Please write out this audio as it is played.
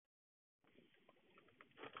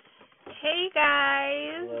Hey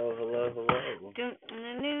guys. Hello, hello, hello.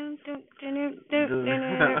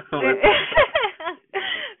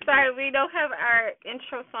 Sorry, we don't have our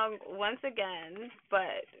intro song once again,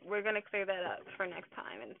 but we're gonna clear that up for next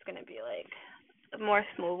time, and it's gonna be like more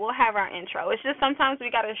smooth. We'll have our intro. It's just sometimes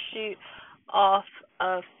we gotta shoot off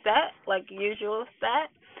of set, like usual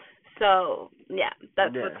set. So yeah,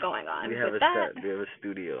 that's Yeah, what's going on we have with a that. set. We have a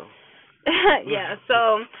studio. Yeah.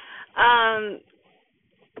 So,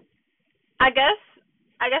 I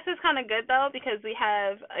guess it's kind of good though because we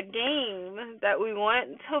have a game that we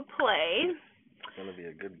want to play. It's gonna be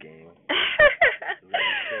a good game.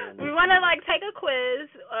 We want to like take a quiz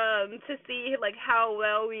to see like how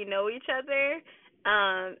well we know each other.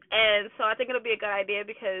 And so I think it'll be a good idea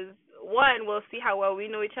because one, we'll see how well we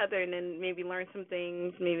know each other and then maybe learn some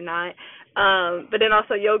things, maybe not. But then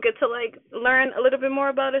also you'll get to like learn a little bit more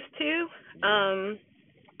about us too.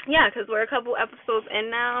 Yeah, because we're a couple episodes in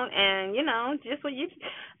now, and just what you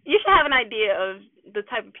should have an idea of the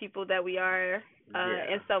type of people that we are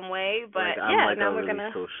in some way. But like, I'm like now a we're really gonna.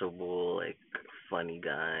 sociable, like funny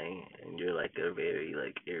guy, and you're like a very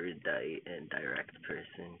like erudite and direct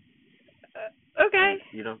person. Okay.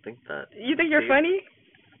 You don't think that? You think you're funny?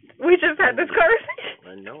 We just had this conversation.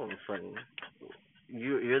 I know I'm funny.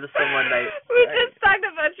 You're the someone that we just talked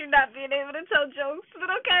about you not being able to tell jokes, but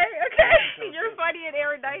okay. You're funny and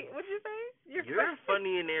erudite. What'd you say? You're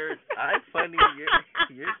funny and erudite. I'm funny.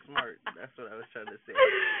 You're smart. That's what I was trying to say.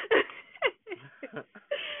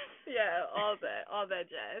 Yeah, all that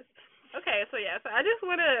jazz. Okay, so I just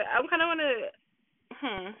wanna.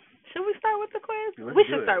 Should we start with the quiz? We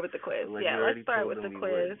should start with the quiz. Like, yeah, let's start with the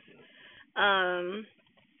quiz. Would.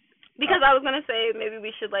 Because I was gonna say maybe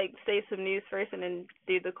we should like say some news first and then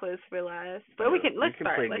do the quiz for last. But let's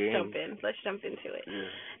start. Let's jump in. Let's jump into it. Yeah.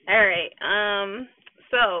 All right.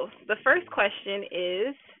 So the first question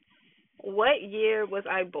is, what year was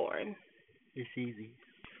I born? It's easy.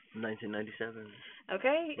 1997.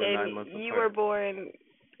 Okay, We're 9 and months you apart. were born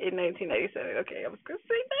in 1997. Okay, I was gonna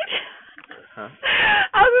say that. Huh?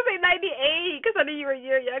 I was gonna say 98 because I knew you were a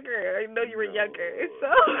year younger. I know you were younger, so.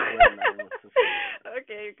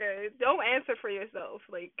 Okay, good. Don't answer for yourself.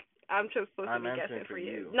 Like I'm just supposed to be guessing for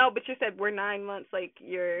you. No, but you said we're 9 months. Like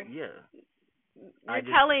you're. Yeah. You're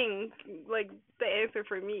telling like the answer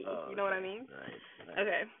for me. Oh, you know what I mean? Right.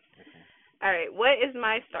 Okay. All right. What is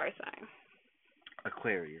my star sign?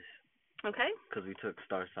 Aquarius. Okay. Because we took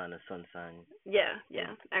star sign and sun sign. Yeah.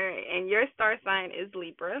 All right. And your star sign is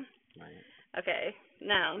Libra. Right. Okay.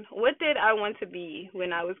 Now, what did I want to be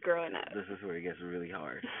when I was growing up? This is where it gets really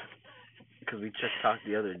hard. Because we just talked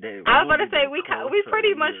the other day. I was about to say we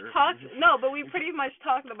pretty much talked. No, but we pretty much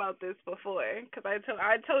talked about this before. Because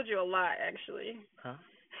I told you a lot actually. Huh?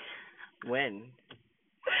 When?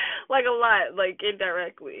 Like a lot, like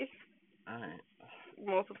indirectly. Alright.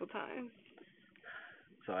 Multiple times.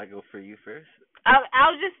 So I go for you first?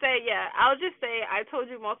 I'll just say I told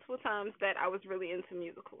you multiple times that I was really into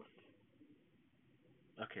musicals.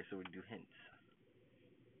 Okay, so we do hints.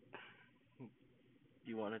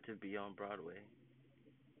 You wanted to be on Broadway,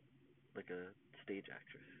 like a stage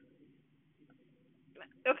actress.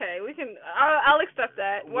 Okay, we can. I'll accept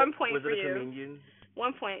that. 1 point was for you. Was it a comedian?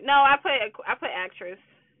 1 point. No, I put actress.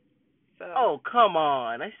 So. Oh, come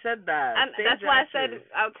on! I said that. That's why I said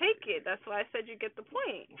I'll take it. That's why I said you get the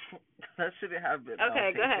point. That shouldn't have been.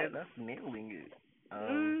 Okay, go ahead. That's nailing it.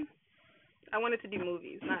 I wanted to do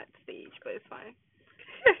movies, not stage, but it's fine.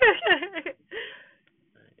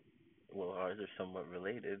 Well, ours are somewhat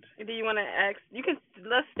related. Do you want to ask?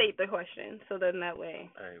 Let's state the question, so then that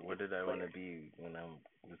way. All right, what did I want to be when I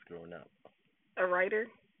was growing up? A writer?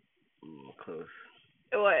 Close.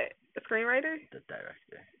 What? A screenwriter? The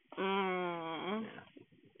director. Yeah.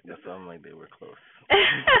 That's why I'm like they were close.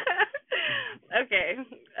 Okay.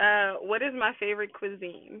 What is my favorite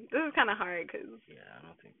cuisine? This is kind of hard because. Yeah, I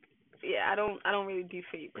don't think. Yeah, I don't really do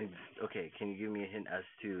favorites. Okay, can you give me a hint as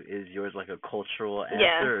to is yours like a cultural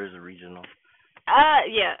answer or is it regional?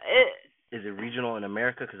 Yeah. Is it regional in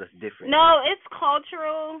America? Because that's different. No, it's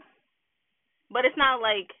cultural, but it's not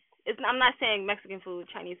like I'm not saying Mexican food,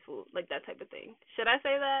 Chinese food, like that type of thing. Should I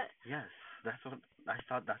say that? Yes, that's what I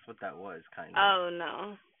thought. That's what that was, kind of. Oh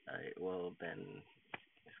no. All right. Well then,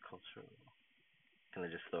 it's cultural. Can I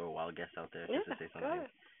just throw a wild guess out there just to say something? Go ahead.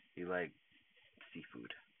 You like seafood.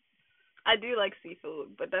 I do like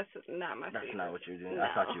seafood, but that's not my favorite. That's not what you're doing. No.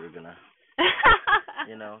 I thought you were gonna.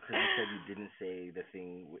 Because you said you didn't say the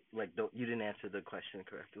thing. Like, you didn't answer the question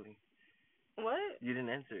correctly. What? You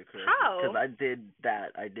didn't answer it correctly. How? Because I did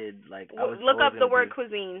that. I did like. Look up the word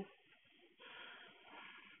cuisine.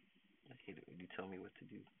 I hate it when you tell me what to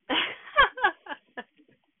do.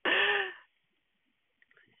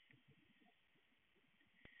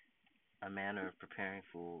 manner of preparing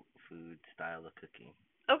food, style of cooking.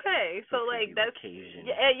 Okay, so like that's Cajun.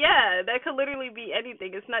 Yeah, that could literally be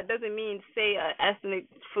anything. Doesn't mean say a ethnic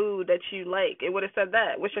food that you like. It would have said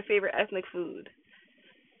that. What's your favorite ethnic food?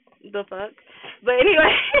 The fuck? But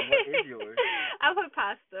anyway. What is yours? I put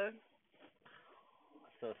pasta.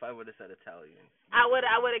 So if I would have said Italian, I would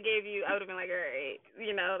have been like, all right,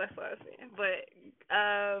 that's what I was saying. But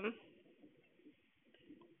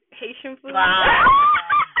Haitian food. Damn it.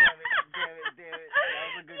 That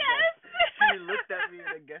was a good guess. She looked at me and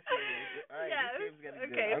I guessed it. All right, yes. This game's getting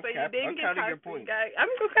okay, good. so you didn't get your point. I'm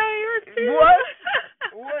going to count yours too.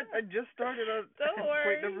 What? I just started on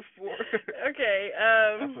point number 4. Okay.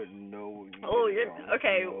 I put no. Oh, you're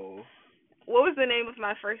okay. No. What was the name of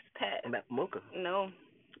my first pet? Mocha. No.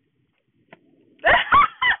 I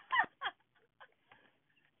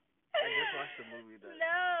just watched the movie.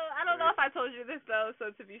 No, I don't know if I told you this though. So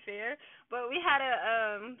to be fair, but we had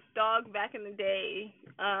a dog back in the day.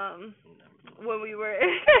 When we were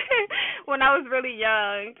when I was really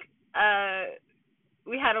young.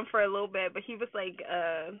 We had him for a little bit, but he was like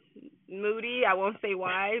moody. I won't say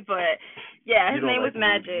why, but yeah, his name was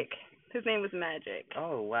Magic. His name was Magic.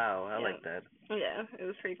 Oh wow, I like that. Yeah, it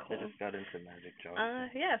was pretty cool. I just got into Magic, John.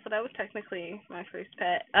 Yeah, so that was technically my first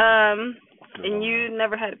pet. And you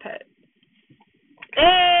never had a pet.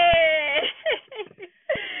 Hey!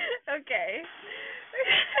 Okay.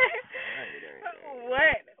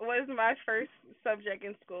 What was my first subject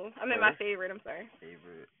in school? I mean, my favorite. I'm sorry.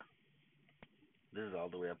 Favorite. This is all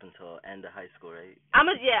the way up until end of high school, right? I'm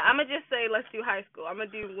gonna just say let's do high school. I'm gonna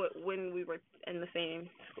do when we were in the same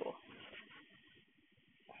school.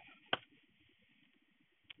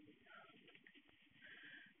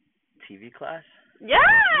 TV class? Yes! I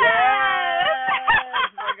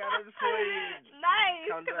got a point. Nice,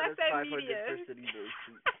 because I said media.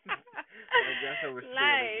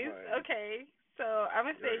 Nice. Okay, so I'm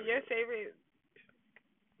going to say your favorite.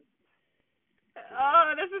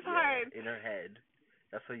 Oh, this is hard. In her head.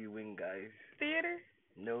 That's how you win, guys. Theater?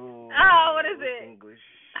 No. Oh, what is it? English.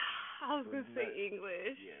 I was going to say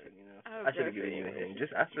English. Yeah, I should have given you a hint.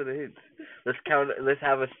 Just after the hits. Let's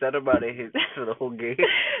have a set amount of hits for the whole game.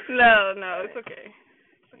 No, it's okay.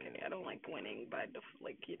 It's okay. I don't like winning by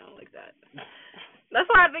like that. That's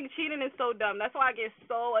why I think cheating is so dumb. That's why I get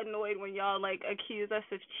so annoyed when y'all like accuse us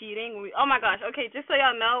of cheating. Oh my gosh. Okay, just so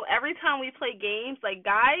y'all know, every time we play games, like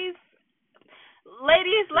guys,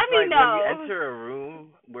 ladies, let me know. When you enter a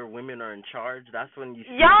room where women are in charge, that's when you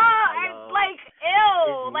see y'all are like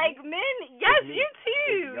ill. Like men, yes, you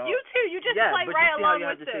too. You too. You just play right along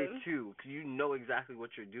with them. Yeah, but you have to say too, because you know exactly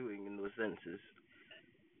what you're doing in those senses.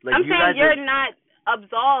 Like, I'm saying you're not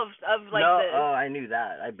absolved of like this. Oh, I knew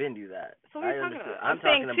that. I've been do that. So what are you talking about? I'm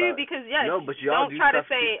saying too because yes. No, but y'all don't try to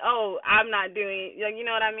say, oh, I'm not doing. Like, you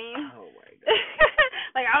know what I mean? Oh my god.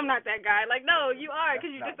 Like I'm not that guy. Like no, you are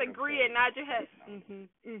because you just agree and nod your head.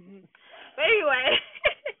 But anyway,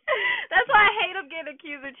 that's why I hate them getting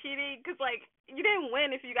accused of cheating because like you didn't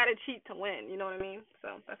win if you got to cheat to win. You know what I mean?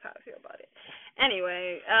 So that's how I feel about it.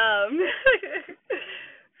 Anyway,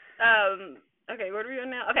 okay, what are we on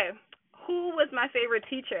now? Okay. Who was my favorite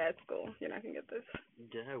teacher at school? You're not going to get this.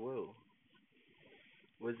 Yeah, I will.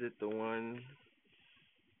 Was it the one...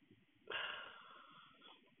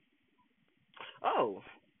 Oh,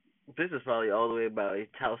 this is probably all the way by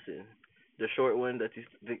Towson. The short one that you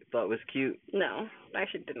thought was cute. No, I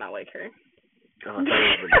actually did not like her. Oh, I thought it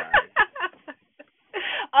was the guy.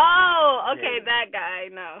 Oh, okay, yeah. That guy,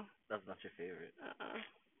 no. That's not your favorite.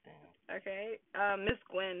 Damn. Okay, Miss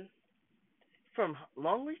Gwen. From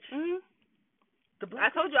Longreach? Mm-hmm.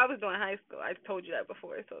 I told you I was doing high school. I told you that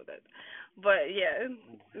before, so that. But yeah,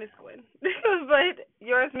 Miss Gwen. But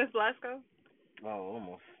yours, Miss Blasco? Oh,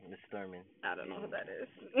 almost. Miss Thurman. I don't know who that is.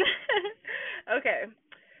 Okay.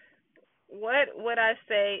 What would I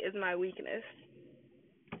say is my weakness?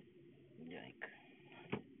 Yikes.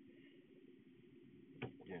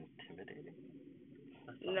 You're intimidating?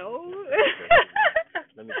 No.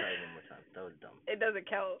 Let me try it one more time. That was dumb. It doesn't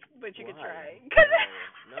count, but you can try.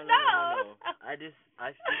 No. I speak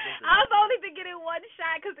into I was only thinking one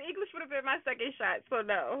shot because English would have been my second shot, so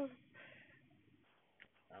no.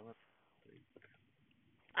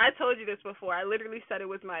 I told you this before. I literally said it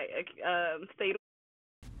was my state.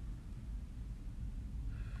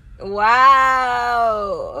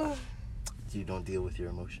 Wow. You don't deal with your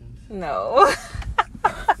emotions? No.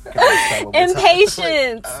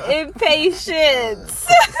 Impatience. Impatience.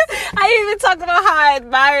 I even talked about how I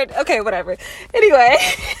admired. Okay, whatever. Anyway,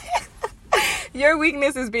 your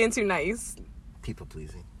weakness is being too nice. People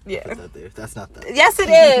pleasing. Yeah. Put that there. That's not that. Yes, it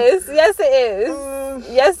is. Yes, it is.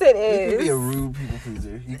 Yes, it is. You could be a rude people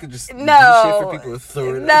pleaser. You could just do shit for people and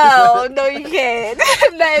throw it out. No, you can't.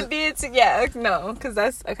 Because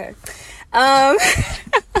that's okay. All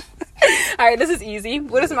right, this is easy.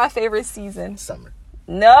 What is my favorite season? Summer.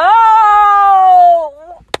 No.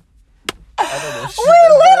 I don't know. We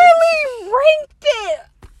literally ranked it.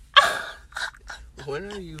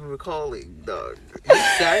 When are you recalling, dog? You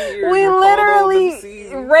sat here We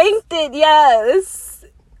literally ranked it, yes.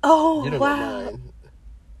 Oh, wow.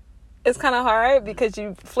 It's kind of hard because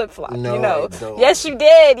you flip-flop, no, you know. I don't. Yes, you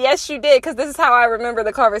did. Because this is how I remember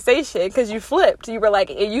the conversation. Because you flipped. You were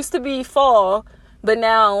like, it used to be fall, but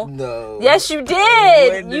now... No. Yes, you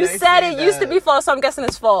did. You said it used to be fall, so I'm guessing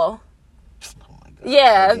it's fall. Oh, my God.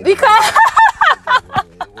 Yeah, because...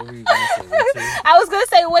 What were you going to say? Winter? I was going to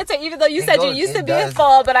say winter, even though you said you used to be in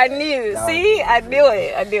fall, but I knew. See? I knew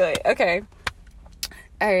it. Okay.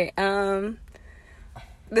 All right.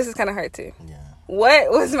 This is kind of hard, too. Yeah. What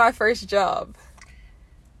was my first job?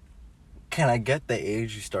 Can I get the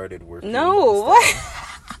age you started working? No. What?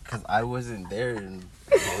 Because I wasn't there in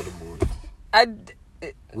Baltimore.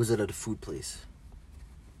 Was it at a food place?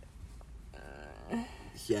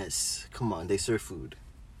 Yes. Come on. They serve food.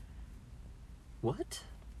 What?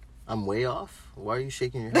 I'm way off? Why are you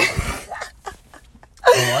shaking your head?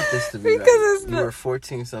 I want this to be because right. It's you were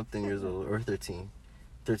 14-something years old. Or 13.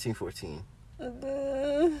 13, 14.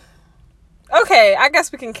 Okay, I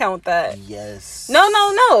guess we can count that. Yes. No.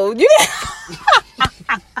 You didn't.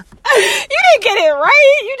 You didn't get it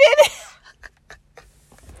right. You didn't.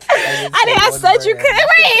 I said you couldn't.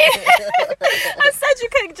 Right. I said you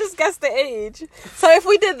couldn't just guess the age. So if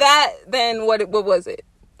we did that, then what was it?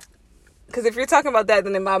 Because if you're talking about that,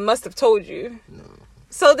 then I must have told you. No.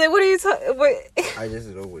 So then what are you talking... I just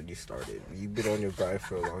know when you started. You've been on your grind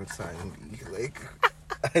for a long time. Like,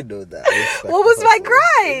 I know that. What was my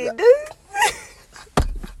grind?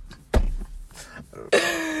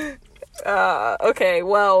 Okay,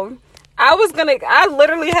 well, I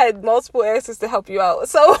literally had multiple answers to help you out.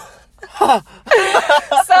 So,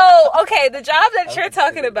 okay, the job that you're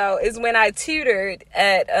talking about is when I tutored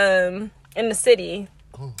at, in the city.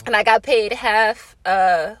 And I got paid half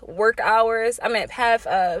work hours. I meant half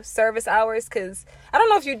service hours, because I don't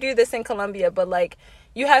know if you do this in Colombia, but like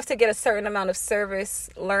you have to get a certain amount of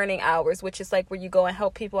service learning hours, which is like where you go and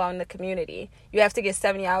help people out in the community. You have to get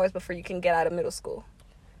 70 hours before you can get out of middle school.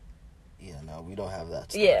 Yeah, no, we don't have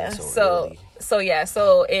that. Yeah, so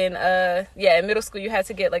in middle school you had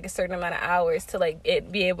to get like a certain amount of hours to like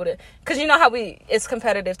it be able to, because you know how it's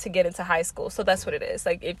competitive to get into high school, so that's what it is.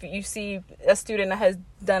 Like if you see a student that has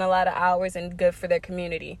done a lot of hours and good for their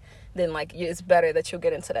community, then like it's better that you'll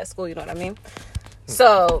get into that school. You know what I mean?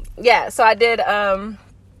 So yeah, so I did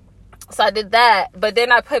that, but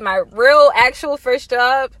then I put my real actual first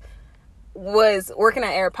job was working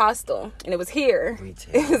at Aeropostale, and it was here.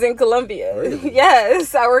 Retail. It was in Colombia. Really?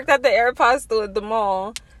 Yes, I worked at the Aeropostale at the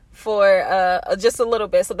mall for just a little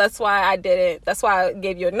bit, so that's why I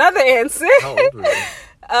gave you another answer. How old were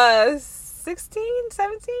you? 16,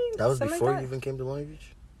 17. That was before like you even came to Long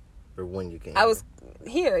Ridge? Or when you came? I was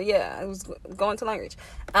here, yeah. I was going to Long Ridge.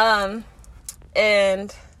 And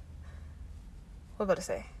what about to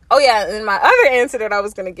say? Oh yeah, and my other answer that I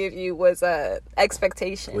was gonna give you was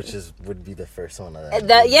expectation, which would be the first one.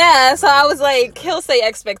 Yeah, so I was like, he'll say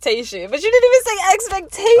expectation, but you didn't even say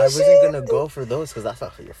expectation. I wasn't gonna go for those because that's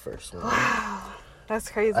not your first one. Wow, that's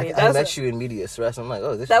crazy. I met you in media stress. I'm like,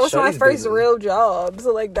 oh, this. That was my first baby. real job,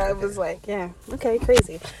 so like that was like, yeah, okay,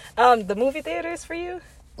 crazy. The movie theaters for you?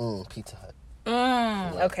 Pizza Hut.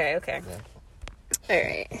 Okay. Yeah. All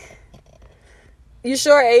right. You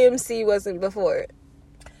sure AMC wasn't before it?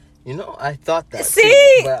 You know, I thought that. See?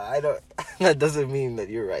 Too, but I don't. That doesn't mean that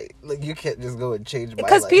you're right. Like, you can't just go and change my life.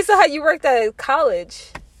 Because Pizza Hut, you worked at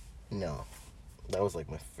college. No, that was like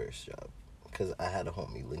my first job. Because I had a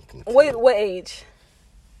homie linking. What age?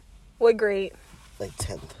 What grade? Like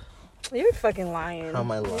 10th. You're fucking lying. How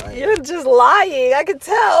am I lying? You're just lying. I can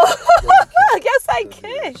tell. Yes, I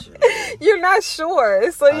can. You're not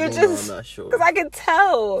sure, so you're just. I'm not sure. Because I can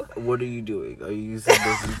tell. What are you doing? Are you using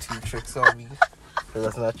those YouTube tricks on me? Because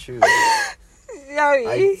that's not true.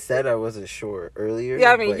 I said I wasn't sure earlier.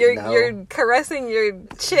 Yeah, I mean, you're caressing your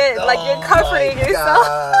chin, like you're comforting yourself.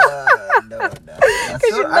 No. Because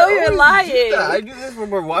you know you're lying. I do this when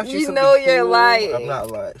we're watching something. You know you're cool. lying. I'm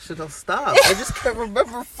not lying. Don't stop. I just can't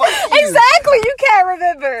remember. Fuck you. Exactly, you can't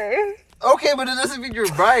remember. Okay, but it doesn't mean you're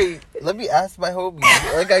right. Let me ask my homie.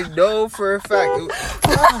 Like, I know for a fact.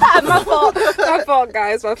 My fault,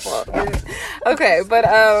 guys. My fault. Okay, but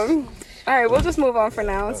all right, we'll just move on for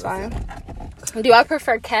now. It's fine. Do I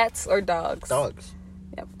prefer cats or dogs? Dogs.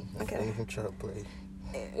 Yep. Okay. I'm trying to play.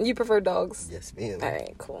 You prefer dogs? Yes, ma'am. All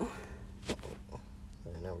right, cool.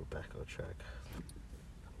 Right, now we're back on track.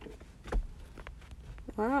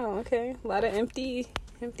 Wow, okay. A lot of empty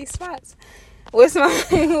spots. What's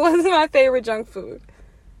my favorite junk food?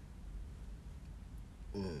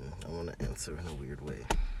 I want to answer in a weird way.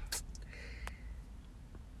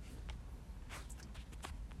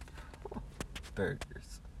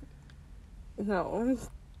 Burgers. No.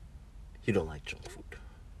 You don't like junk food?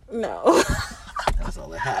 No. That's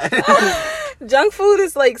all I had. Junk food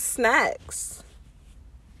is like snacks.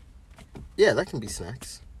 Yeah, that can be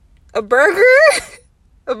snacks. A burger?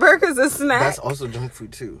 A burger's a snack. That's also junk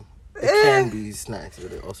food too. It can be snacks,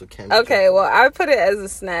 but it also can be okay, well, I put it as a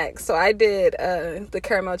snack. So I did the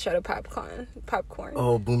caramel cheddar popcorn.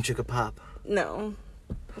 Oh, Boom Chicka Pop. No.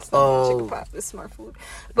 It's not Chicka Pop. It's Smart Food.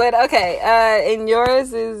 But, okay, and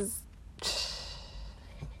yours is...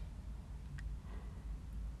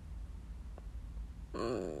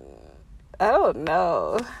 I don't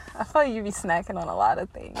know. I thought you'd be snacking on a lot of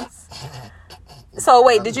things. So,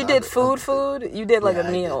 wait, did you did food? You did like a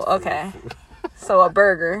meal. Okay. So, a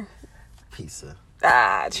burger. Pizza.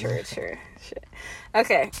 Ah, true. Shit.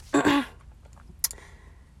 Okay.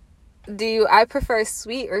 I prefer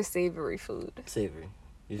sweet or savory food? Savory.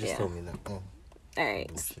 You just told me that. Oh.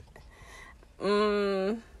 Alright.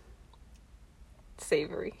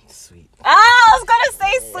 Savory. Sweet. I was gonna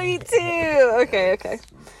say sweet too. Okay.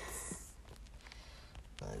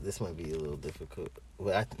 This might be a little difficult.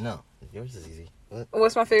 Well, no, yours is easy.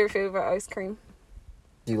 What's my favorite ice cream?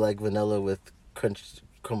 Do you like vanilla with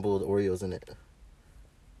crumbled Oreos in it?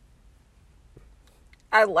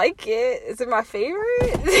 I like it. Is it my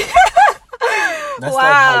favorite? That's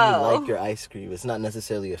like how you like your ice cream. It's not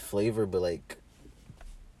necessarily a flavor, but like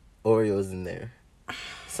Oreos in there.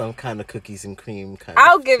 Some kind of cookies and cream kind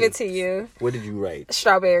I'll of give cakes. it to you. What did you write?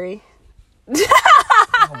 Strawberry.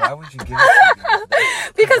 Why would you give it to me?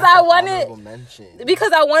 Because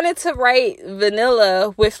I wanted to write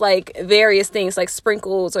vanilla with like various things like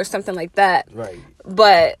sprinkles or something like that. Right.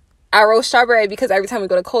 But I wrote strawberry because every time we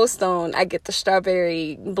go to Cold Stone, I get the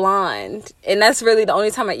strawberry blonde, and that's really the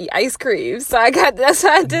only time I eat ice cream. So that's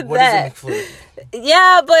why I did what that. Is it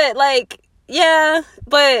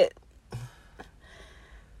but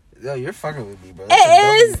yo, you're fucking with me, bro.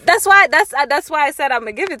 It is. That's why I said I'm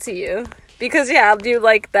gonna give it to you because I do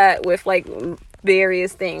like that with like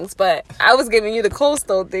various things. But I was giving you the Cold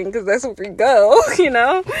Stone thing because that's where we go,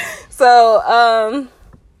 So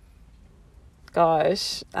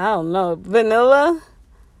gosh, I don't know. Vanilla?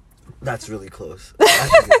 That's really close. What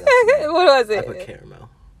was it? I put caramel.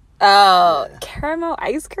 Oh, yeah. Caramel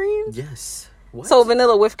ice cream? Yes. What? So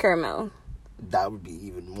vanilla with caramel. That would be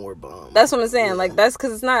even more bomb. That's what I'm saying. Yeah. Like, that's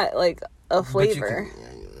because it's not, like, a flavor.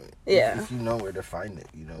 If you know where to find it,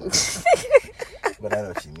 But I know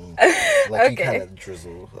what you mean. Like, you kind of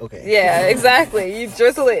drizzle. Okay. Yeah, exactly. You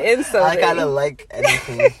drizzle it in something. I kind of like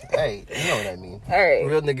anything. Hey, you know what I mean. All right.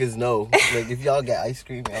 Real niggas know. Like, if y'all get ice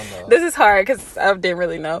cream, y'all know. This is hard because I didn't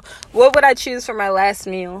really know. What would I choose for my last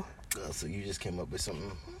meal? So you just came up with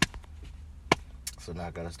something. So now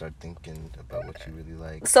I gotta start thinking about what you really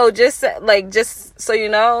like. So just so you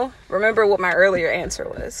know, remember what my earlier answer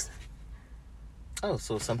was. Oh,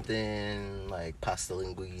 so something like pasta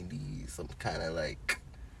linguine, some kind of like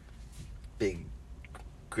big,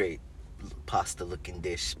 great pasta-looking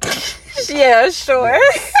dish. Yeah, sure.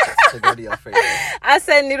 So go to your favorite. I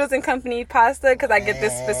said Noodles and Company pasta because I get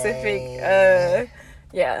this specific.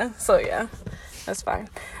 Yeah. So yeah, that's fine.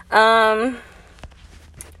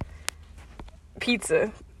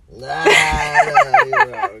 Pizza. Nah, you're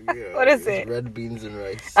wrong. What is it? Red beans and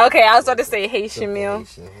rice. Okay, I was about to say Haitian meal.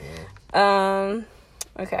 Haitian, yeah.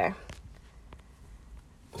 Okay.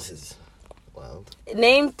 This is wild.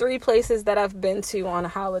 Name 3 places that I've been to on a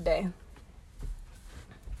holiday.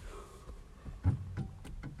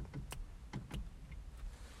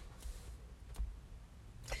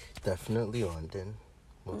 Definitely London.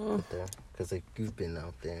 We'll put there. Because like, you've been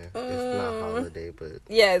out there. It's not holiday, but...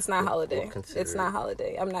 Yeah, it's not holiday. It's not it.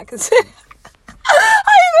 holiday. I'm not considering... How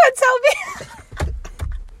you going to tell me?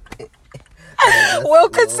 We'll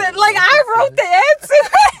consider... Like, I wrote the answer.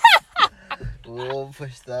 We'll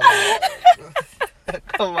push that out.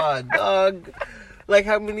 Come on, dog. Like,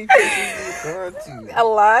 how many places have you gone to? A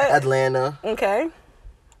lot. Atlanta. Okay.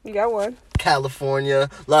 You got one. California.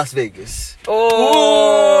 Las Vegas.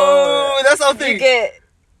 Oh. Ooh, that's something. You get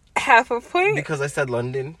half a point. Because I said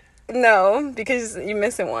London. No, because you're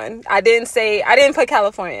missing one. I didn't put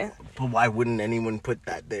California. But why wouldn't anyone put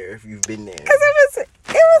that there if you've been there? Because it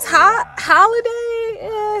was hot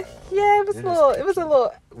holiday. Yeah, it was a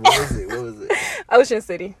little. What was it? Ocean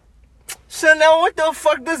City. So now what the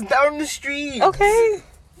fuck does down the street? Okay.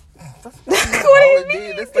 What do you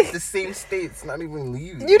mean? That's like the same state. It's not even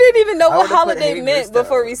leaving. You didn't even know what holiday meant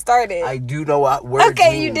before we started. I do know what words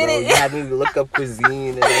mean, you didn't. You had me look up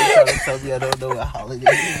cuisine and then trying to tell me I don't know what holiday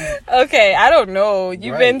means. Okay, I don't know.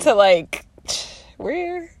 You've been to like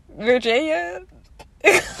where? Virginia?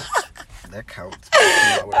 That counts.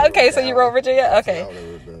 Okay, so you wrote Virginia? Okay.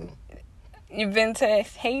 You've been to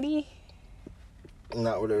Haiti?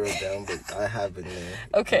 Not what I wrote down, but I have been there.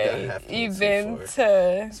 Okay. You've been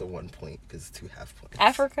to... So 1 point, because it's 2 half points.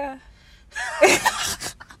 Africa?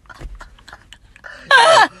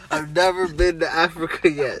 I've never been to Africa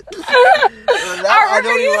yet. I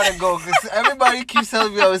don't even want to go, because everybody keeps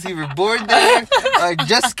telling me I was either born there, or I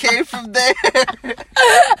just came from there.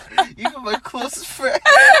 Even my closest friends.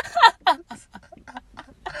 I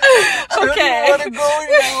don't even want to go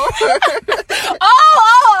anymore.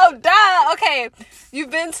 Oh, duh. Okay. You've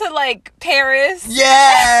been to, like, Paris?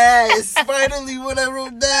 Yes! Finally, what I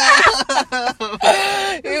wrote down.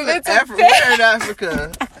 You've been to Africa. Where in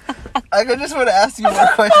Africa? I just want to ask you one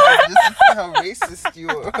question just to see how racist you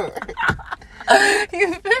are.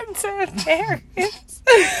 You've been to Paris?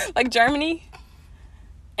 Like, Germany?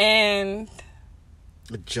 And...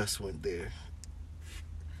 I just went there.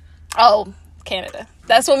 Oh, Canada.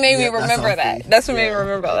 That's what made me remember that. That's what made me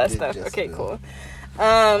remember all that stuff. Okay, cool.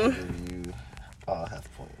 All half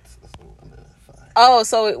points. Oh,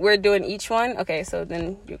 so we're doing each one? Okay, so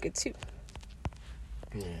then you'll get 2.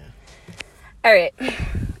 Yeah. All right.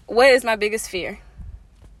 What is my biggest fear?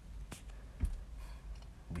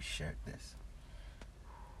 We shared this.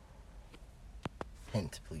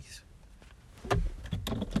 Hint, please.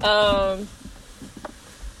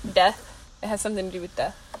 Death. It has something to do with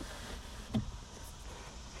death.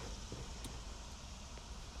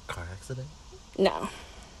 Car accident? No.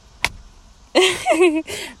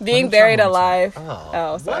 Being buried alive.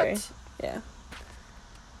 Oh, sorry. What? Yeah.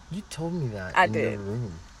 You told me that in did. your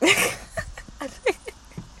room.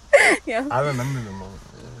 Yeah. I remember the moment.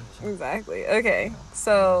 Exactly. Okay.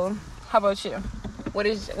 So, how about you?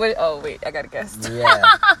 Oh, wait. I gotta guess. Yeah.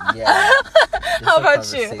 How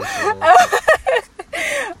about you?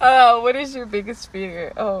 What is your biggest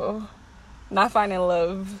fear? Oh, not finding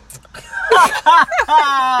love.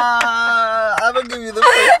 I'm gonna give you the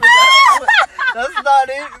first one. That's not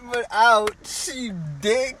it, but ouch, you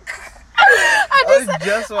dick. I was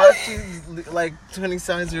just watching like 20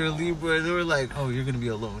 Signs You're a Libra, and they were like, "Oh, you're gonna be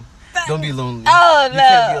alone. Don't be lonely. Oh no, you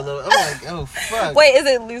can't be alone." I'm like, "Oh fuck." Wait, is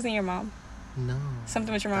it losing your mom? No.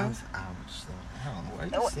 Something with your mom? That was ouch. Though. I don't know. Why are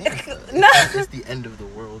you saying that? No. It's just the end of the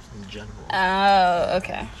world in general. Oh,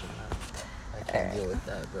 okay. I can't deal with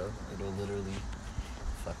that, bro. It'll literally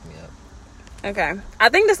fuck me up. Okay. I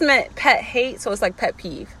think this meant pet hate, so it's like pet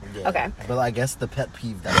peeve. Yeah. Okay. But I guess the pet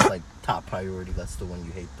peeve that's like top priority, that's the one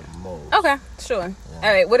you hate the most. Okay, sure. Yeah.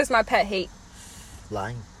 All right, what is my pet hate?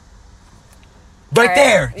 Lying. Right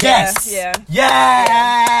there! Yes! Yeah.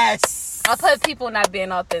 Yes! I'll put people not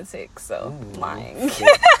being authentic, so lying.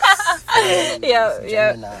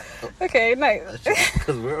 Yeah. Okay, nice.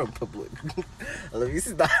 Because we're in public. Let me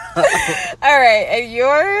stop. Alright, and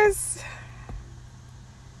yours?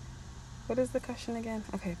 What is the question again?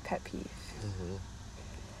 Okay, pet peeve. Mm-hmm.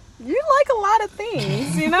 You like a lot of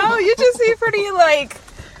things, you know? You just seem pretty like...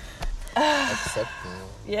 accepting.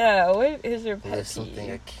 Yeah, what is your pet peeve? There's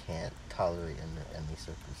something I can't tolerate under any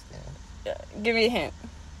circumstance. Yeah, give me a hint.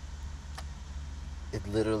 It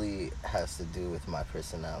literally has to do with my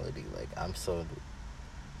personality. Like, I'm so...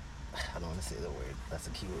 I don't want to say the word. That's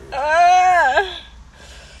a key word.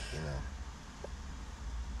 You know?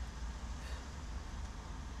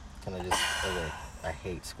 Can I just... Okay. I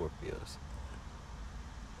hate Scorpios.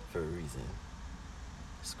 For a reason.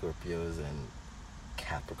 Scorpios and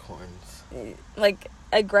Capricorns. Like,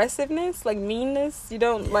 aggressiveness? Like, meanness? You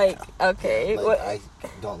don't like... Okay. Like, I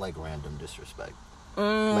don't like random disrespect.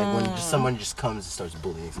 Like when someone just comes and starts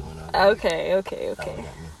bullying someone else. Okay.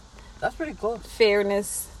 That's pretty close.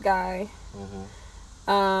 Fairness guy.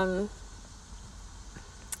 Mm-hmm.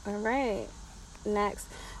 All right. Next.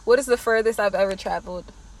 What is the furthest I've ever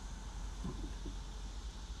traveled?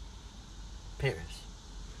 Paris.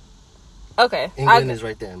 Okay. England is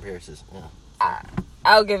right there and Paris is... Yeah.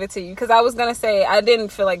 I'll give it to you because I was gonna say I didn't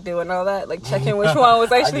feel like doing all that, like checking which one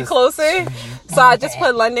was actually closer. So I just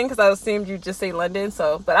put London because I assumed you'd just say London.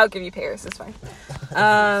 So, but I'll give you Paris. It's fine.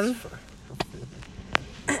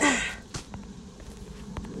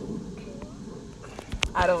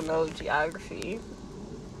 I don't know geography.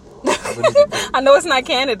 I know it's not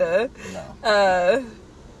Canada. No.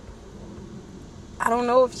 I don't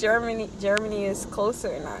know if Germany is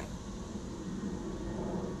closer or not.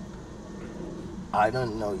 I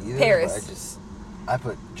don't know either. Paris. I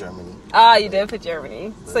put Germany. Ah, you did put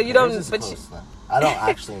Germany. So you don't. But I don't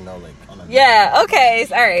actually know Yeah. Okay.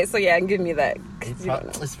 All right. So yeah, give me that.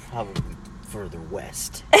 It's probably further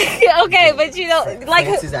west. Okay, but you don't like.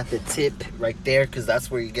 France is at the tip right there because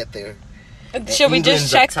that's where you get there. Should we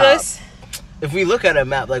just check this? If we look at a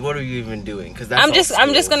map, like what are you even doing? Because I'm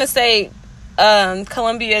just gonna say,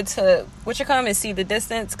 Colombia to what you call it? See the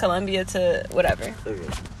distance. Colombia to whatever. Okay.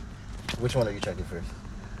 Which one are you checking first?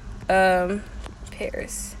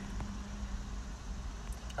 Paris.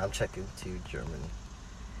 I'm checking to Germany.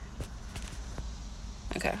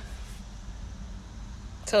 Okay.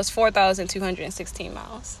 So it's 4,216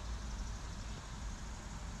 miles.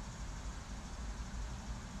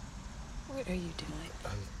 What are you doing?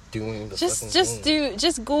 I'm doing the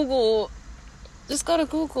just Google. Just go to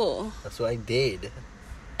Google. That's what I did.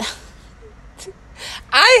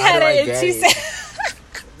 I had it in 2 seconds.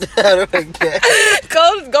 How do I get it?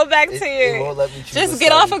 Go back to your. It won't let me choose. Just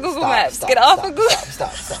get off of Google Maps. Get off of Google.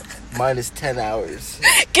 Stop. Mine is 10 hours.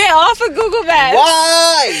 Get off of Google Maps.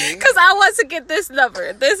 Why? Because I want to get this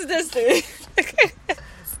number. This distance.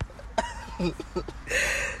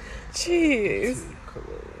 Jeez.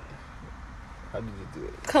 How did you do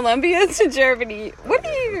it? Colombia to Germany. What do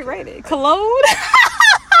you even write it? Cologne?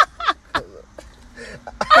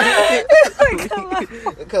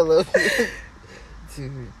 Colombia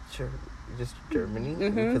to just Germany.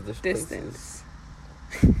 Because there's distance.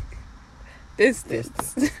 Places.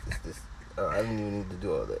 Distance. Oh, I don't even need to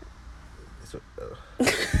do all that.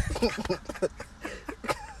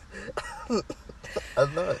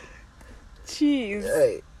 I'm not. Jeez.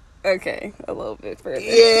 Hey. Okay, a little bit further.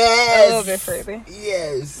 Yes. A little bit further.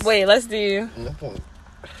 Yes. Wait, let's do. No point.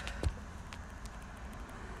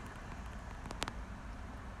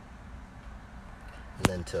 And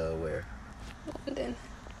then to where? London.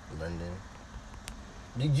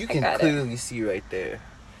 You can clearly see right there.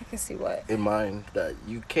 I can see what? In mine, that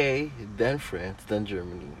UK, then France, then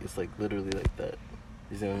Germany. It's like literally like that.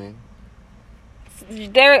 You see what I mean?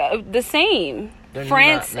 They're the same. They're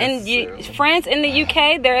France and France and the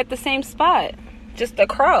UK, they're at the same spot, just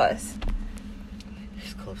across.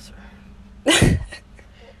 It's closer.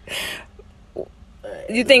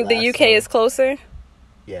 You think the UK is closer?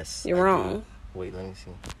 Yes. You're wrong. Wait, let me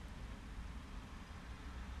see.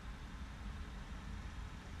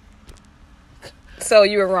 So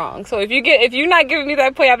you were wrong. So if you're not giving me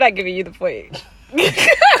that point, I'm not giving you the point.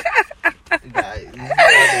 Guys,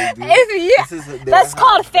 that's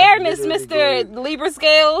called fairness, Mr. Libra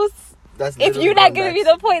Scales. If you're not giving me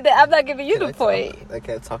the point, then I'm not giving you the point. I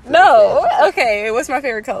can't talk. No. Okay. What's my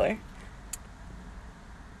favorite color?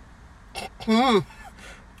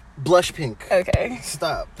 Blush pink. Okay.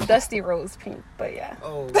 Stop. Dusty rose pink, but yeah.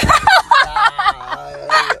 Oh.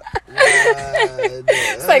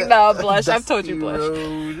 It's like, no, blush. I've told you blush.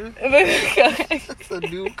 That's a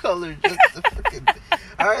new color.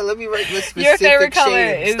 All right, let me write this specific Your favorite color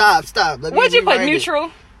shade. is... Stop. What'd you put,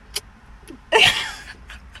 neutral?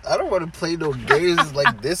 I don't want to play no games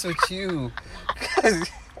like this with you. You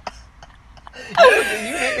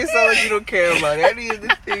make it sound like you don't care about any of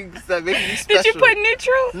the things that make me special. Did you put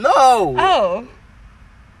neutral? No. Oh.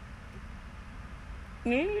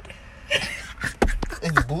 Nude?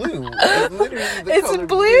 It's blue. It's literally the it's color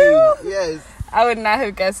blue? Yes. I would not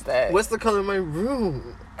have guessed that. What's the color of my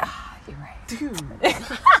room? You're right. Dude.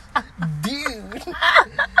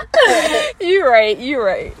 You're right.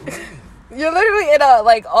 You're literally in a,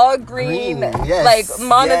 like, all green, yes, like,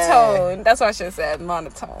 monotone. Yeah. That's what I should have said,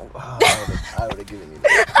 monotone. Oh, I would have given you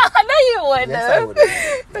that. No, you wouldn't Yes, have. I would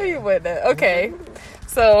have. No, you wouldn't have. Okay.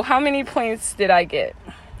 So, how many points did I get?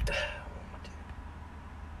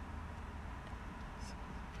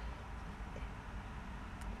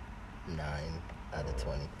 9 out of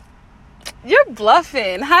 20. You're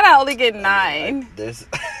bluffing. How did I only get 9? It's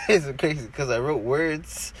crazy because I wrote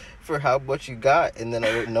words for how much you got, and then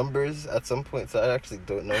I wrote numbers at some point, so I actually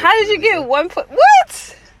don't know. How did you get 1 point?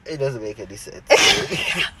 What? It doesn't make any sense.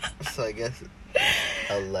 So I guess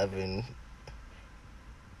 11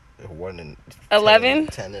 or 1 and 11?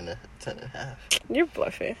 10 and a half. You're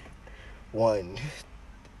bluffing. 1,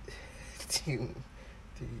 2,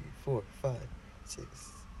 3, 4, 5,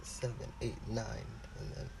 6, 7, 8, 9,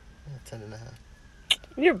 and then 10 and a half.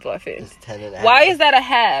 You're bluffing. It's 10 and a half. Why is that a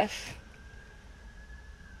half?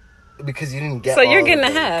 Because you didn't get. So you're getting a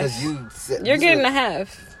half. Because you're getting a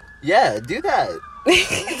half. Yeah, do that. Do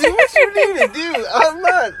what you need to do.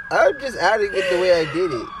 I'm just adding it the way I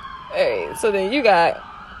did it. Alright, so then you got...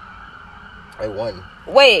 I won.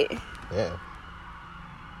 Wait. Yeah.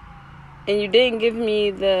 And you didn't give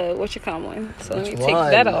me the one. So Which let me take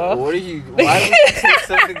one? that off. Why would you take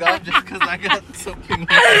something off just because I got something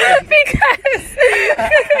off? Because...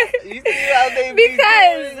 You see how they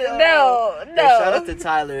because... be doing, No. Hey, shout out to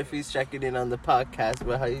Tyler if he's checking in on the podcast.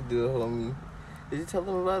 But how you doing, homie? Did you tell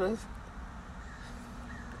them about us?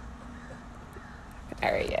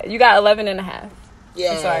 Alright, yeah. You got 11.5.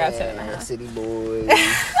 Yeah. So I got 10.5. City boy.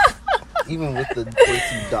 Even with the point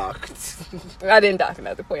you docked. I didn't dock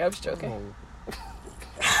another point. I was joking. Oh.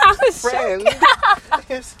 I was Friend.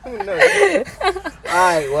 joking.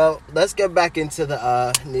 Alright, well, let's get back into the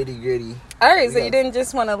nitty gritty. Alright, so you didn't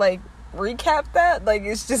just want to, like, recap that? Like,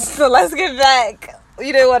 it's just, so let's get back.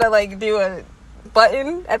 You didn't want to, like, do a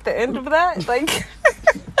button at the end of that? Like...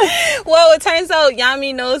 Well, it turns out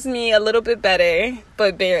Yami knows me a little bit better,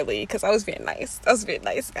 but barely, because I was being nice.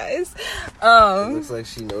 Guys. It looks like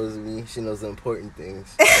she knows me. She knows the important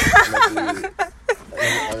things.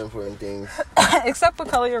 Unimportant things. Except what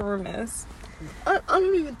color your room is. I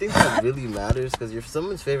don't even think that really matters, because you're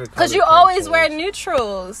someone's favorite color. Because you always wear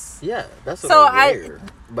neutrals. Yeah, that's what So I wear.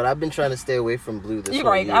 But I've been trying to stay away from blue this You're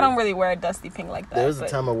whole right. year. I don't really wear a dusty pink like that. There was a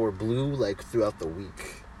time I wore blue, like, throughout the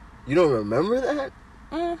week. You don't remember that?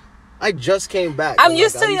 I just came back. I'm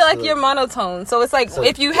used to your monotone. So it's like, so,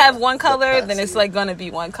 if you have one color, then it's like gonna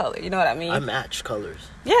be one color. You know what I mean? I match colors.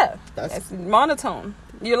 Yeah. That's monotone.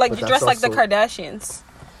 You're like, you dress like the Kardashians.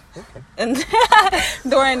 Okay. And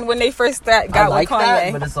during when they first got with Kanye.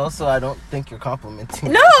 That, but it's also, I don't think you're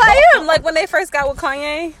complimenting. No, I am. Like when they first got with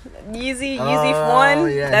Kanye, Yeezy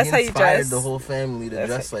 1. Yeah, that's how you dress. The whole family to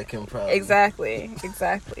dress like him, probably. Exactly.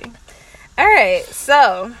 All right,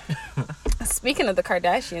 so speaking of the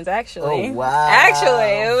Kardashians, actually, oh wow,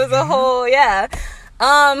 it was a whole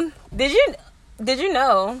Did you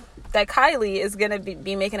know that Kylie is gonna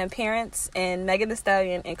be making an appearance in Megan Thee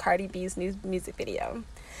Stallion and Cardi B's new music video?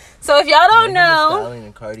 So if y'all don't know, Megan Thee Stallion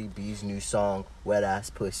and Cardi B's new song "Wet Ass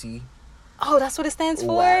Pussy." Oh, that's what it stands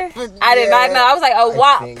for? I did not know. I was like,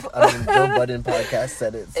 WAP. Joe Budden podcast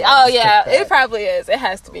said it. So oh, yeah. It probably is. It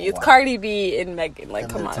has to be. It's Cardi B and Megan. Like,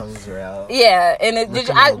 and come on. Tongues are out. Yeah. And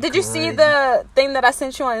did you see the thing that I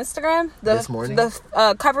sent you on Instagram? This morning?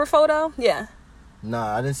 The cover photo? Yeah.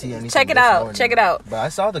 Nah, I didn't see anything. Check it out. But I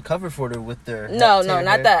saw the cover photo with their... No,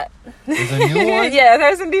 not that. There's a new one? Yeah,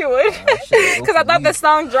 there's a new one. Because I thought the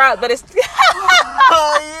song dropped, but it's...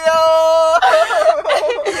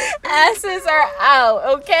 Asses are out,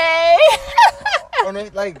 okay? And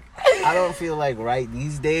I don't feel like right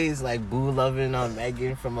these days, like boo loving on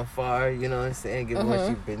Megan from afar, you know what I'm saying? Given what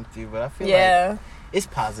you've been through. But I feel like it's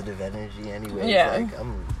positive energy anyway. Yeah.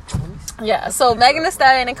 Yeah, so Megan Thee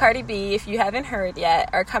Stallion and Cardi B, if you haven't heard yet,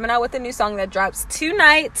 are coming out with a new song that drops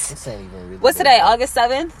tonight. This ain't even really What's today, August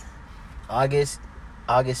 7th? August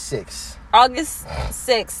 6th. August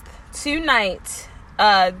 6th, tonight.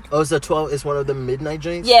 It's it's one of the midnight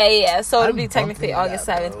joints? Yeah. So it'll be technically August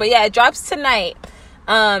 7th. But yeah, it drops tonight.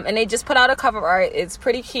 And they just put out a cover art. It's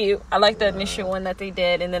pretty cute. I like the initial one that they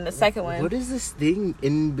did, and then the second one. What is this thing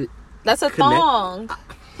in... That's a thong.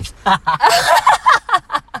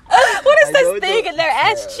 What is this thing in their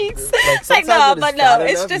ass cheeks? Like no, but no,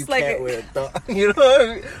 it's just like you know what I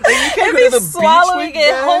mean? Like you can't go to the swallowing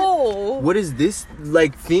it whole. What is this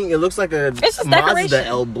thing? It looks like a Mazda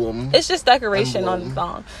emblem. It's just decoration on the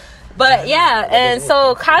thong. But yeah, and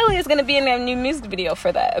so Kylie is gonna be in their new music video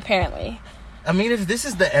for that, apparently. I mean, if this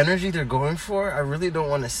is the energy they're going for, I really don't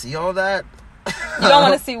want to see all that. You don't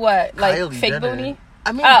want to see what? Like Kylie fake Jenner. booty?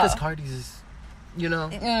 I mean, because Cardi's is, you know.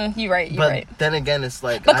 You're right. But then again, it's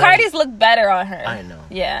like. But Cardi's look better on her. I know.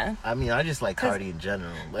 Yeah. I mean, I just like Cardi in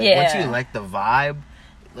general. Like, once you like the vibe,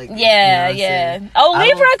 like. Yeah, you know Oh,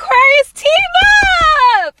 Libra Aquarius team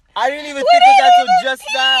up! I didn't even think of that till just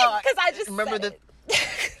now. Because I just remember that.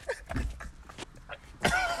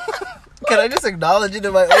 Can I just acknowledge it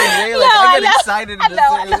in my own way? Like, I get excited in a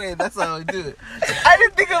certain way. That's how I do it. I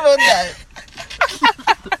didn't think about that.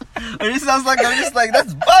 It just sounds like I'm just like,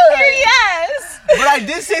 that's butter. Yes. But I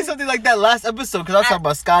did say something like that last episode because I was talking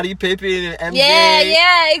about Scottie Pippen and MJ.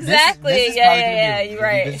 Yeah, exactly. This is You're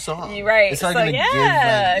right. You're right.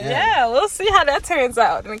 So we'll see how that turns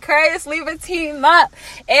out. And Aquarius, Libra team up.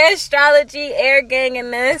 Air astrology, air gang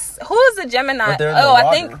in this. Who is a Gemini?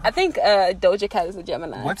 I think Doja Cat is a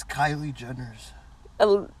Gemini. What's Kylie Jenner's? I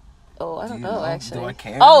don't know actually. Do I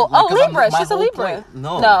care? Libra. She's a Libra.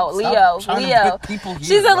 No, Leo.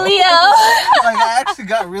 She's a Leo. Like I actually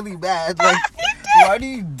got really mad. Like, Why do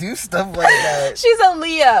you do stuff like that? She's a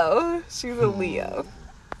Leo.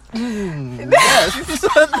 Yes,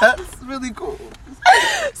 that's really cool.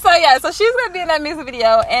 So she's gonna be in that music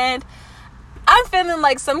video, and I'm feeling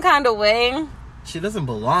like some kind of way. She doesn't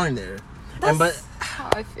belong there. That's how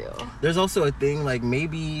I feel. There's also a thing, like,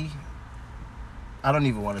 maybe I don't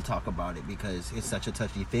even want to talk about it because it's such a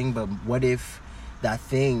touchy thing, but what if that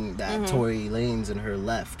thing that Tory Lanez and her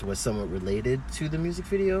left was somewhat related to the music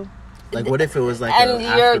video? Like, what if it was like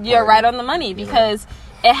and you're right on the money, because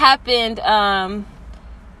it happened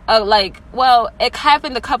it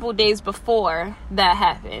happened a couple days before that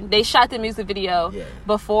happened. They shot the music video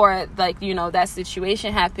before, like, you know, that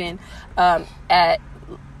situation happened at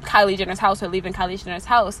Kylie Jenner's house, or leaving Kylie Jenner's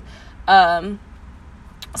house.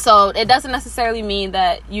 So it doesn't necessarily mean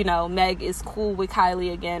that, you know, Meg is cool with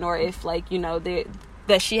Kylie again, or if, like, you know, that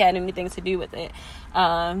she had anything to do with it.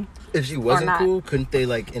 If she wasn't cool, couldn't they,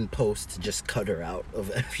 like, in post just cut her out of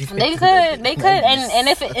everything? They could, and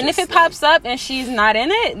if it pops up and she's not in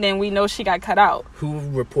it, then we know she got cut out. Who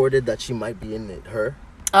reported that she might be in it? Her?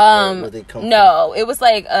 No, it was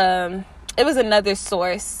like it was another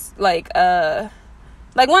source, like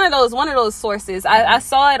one of those sources. I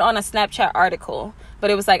saw it on a Snapchat article, but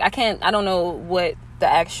it was like I don't know what the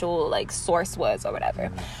actual, like, source was or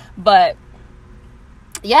whatever, but.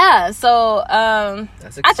 Yeah, so I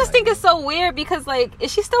just think it's so weird because, like,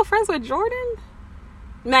 is she still friends with Jordan?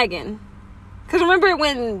 Megan. Because remember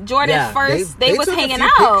when Jordan first, they was hanging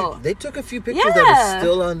out. They took a few pictures that was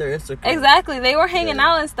still on their Instagram. Exactly. They were hanging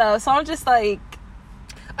out and stuff. So I'm just like...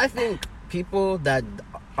 I think people that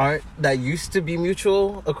used to be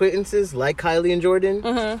mutual acquaintances, like Kylie and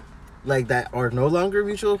Jordan, like, that are no longer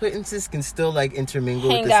mutual acquaintances, can still, like, intermingle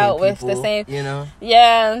with the same people, you know?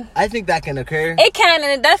 Yeah. I think that can occur. It can,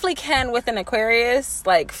 and it definitely can with an Aquarius,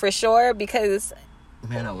 like, for sure, because...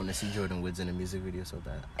 Man, I want to see Jordan Woods in a music video so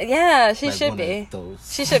bad. Yeah, she should be.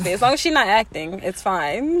 She should be. As long as she's not acting, it's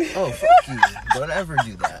fine. Oh, fuck you. Don't ever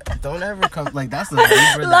do that. Don't ever come... Like, that's the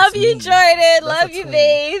Libra. Love you, Jordan. Love you,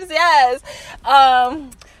 babes. Yes.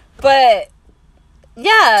 But...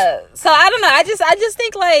 Yeah, so I don't know. I just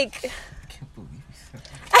think, like, I can't believe you.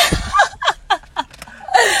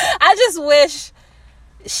 I just wish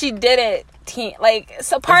she didn't team. Like,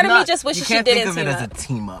 so part of me just wishes she didn't team up. You can't think of it as a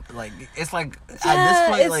team up. Like, it's like at this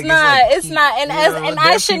point, it's like it's not. And and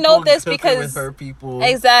I should know this because with her people,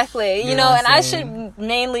 exactly. You know, and I should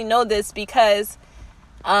mainly know this because,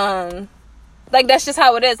 like, that's just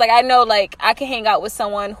how it is. Like, I know, like, I can hang out with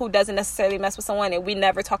someone who doesn't necessarily mess with someone, and we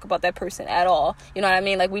never talk about that person at all. You know what I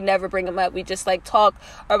mean? Like, we never bring them up. We just, like, talk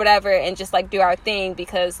or whatever and just, like, do our thing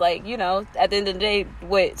because, like, you know, at the end of the day,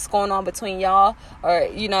 what's going on between y'all or,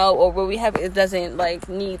 you know, or what we have, it doesn't, like,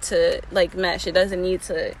 need to, like, mesh. It doesn't need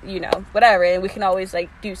to, you know, whatever. And we can always, like,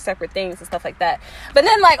 do separate things and stuff like that. But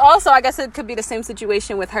then, like, also, I guess it could be the same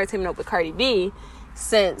situation with her teaming up with Cardi B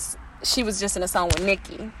since she was just in a song with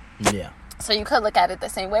Nicki. Yeah. So you could look at it the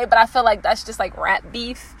same way, but I feel like that's just like rap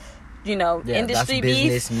beef, you know, industry that's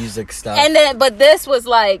business, beef, music stuff. And then, but this was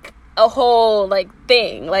like a whole like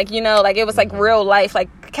thing, like, you know, like it was like real life. Like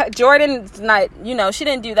Jordan's not, you know, she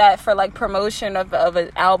didn't do that for like promotion of an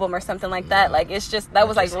album or something like that. Like it's just that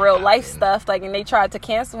was like real life stuff. Like, and they tried to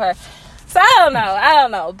cancel her. So I don't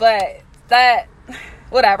know, but that.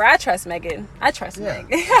 Whatever, I trust Megan.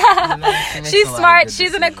 Meg. She's smart.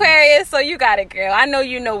 She's an Aquarius, so you got it, girl. I know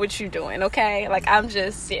you know what you're doing, okay? Like, it was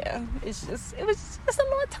just a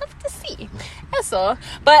little tough to see. That's all.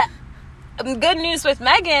 But good news with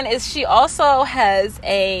Megan is she also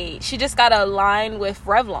she just got a line with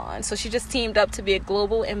Revlon. So she just teamed up to be a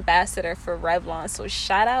global ambassador for Revlon. So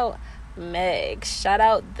shout out Meg. Shout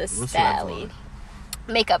out the Sally.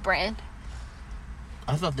 Makeup brand.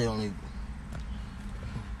 I thought they only...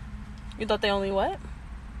 You thought they only what?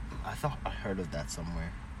 I thought I heard of that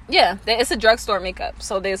somewhere. Yeah, it's a drugstore makeup.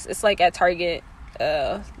 So it's like at Target,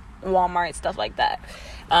 Walmart, stuff like that.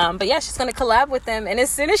 But yeah, she's gonna collab with them, and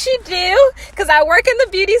as soon as she do, because I work in the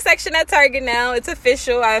beauty section at Target now, it's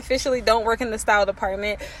official. I officially don't work in the style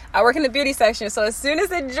department. I work in the beauty section. So as soon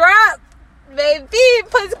as it drops, baby,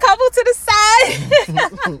 put a couple to the side.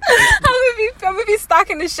 I'm gonna be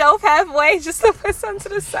stocking the shelf halfway just to put some to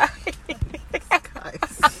the side.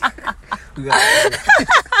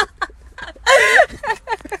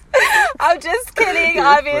 I'm just kidding,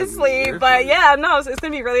 obviously, but yeah, no, it's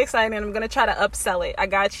gonna be really exciting, and I'm gonna try to upsell it. I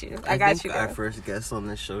got you. I think our first guest on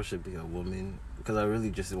this show should be a woman, because I really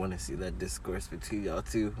just want to see that discourse between y'all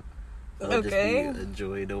two. It'll just be a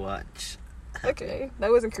joy to watch. Okay,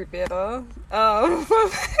 that wasn't creepy at all.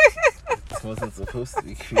 It wasn't supposed to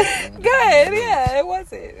be creepy. Good, yeah, it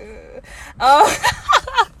wasn't.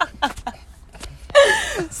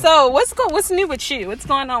 So what's new with you? What's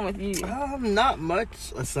going on with you? Not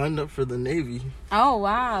much. I signed up for the Navy. Oh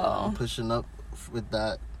wow. I'm pushing up with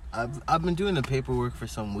that. I've been doing the paperwork for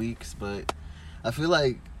some weeks, but I feel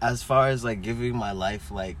like as far as like giving my life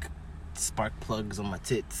like spark plugs on my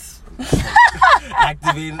tits, like,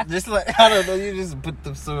 activating, just like I don't know, you just put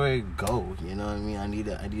them somewhere and go. You know what I mean? I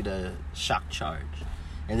need a shock charge,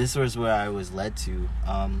 and this was where I was led to.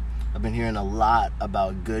 I've been hearing a lot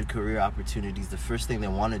about good career opportunities. The first thing they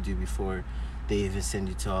want to do before they even send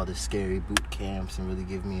you to all the scary boot camps and really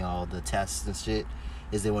give me all the tests and shit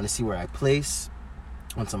is they want to see where I place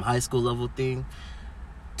on some high school level thing.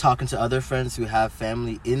 Talking to other friends who have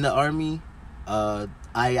family in the Army,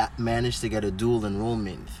 I managed to get a dual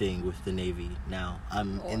enrollment thing with the Navy. Now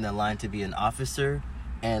I'm in the line to be an officer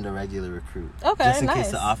and a regular recruit. Okay, just in nice.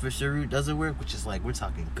 case the officer route doesn't work, which is like we're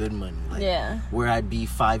talking good money. Like Yeah. where I'd be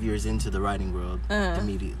 5 years into the writing world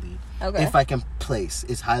immediately. Okay. If I can place.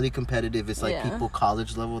 It's highly competitive. It's like Yeah. people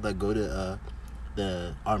college level that go to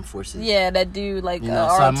the armed forces. Yeah, that do like You know,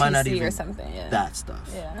 so I might not ROTC even or something. Yeah. that stuff.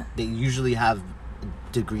 Yeah. They usually have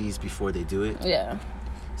degrees before they do it. Yeah.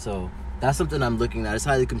 So that's something I'm looking at. It's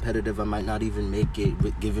highly competitive. I might not even make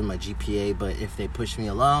it given my GPA, but if they push me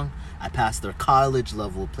along, I pass their college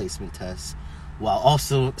level placement test while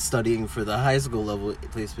also studying for the high school level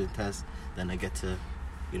placement test, then I get to,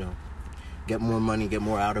 get more money, get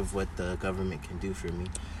more out of what the government can do for me.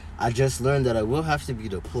 I just learned that I will have to be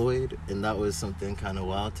deployed, and that was something kind of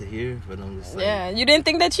wild to hear, but I'm just like... Yeah, you didn't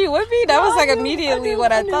think that you would be? That was like immediately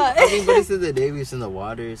what I thought. I mean, but it's in the Navy, it's in the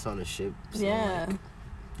water, it's on a ship. So Yeah. like,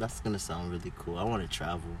 that's gonna sound really cool. I want to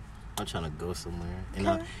travel. I'm trying to go somewhere.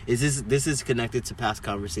 And this is connected to past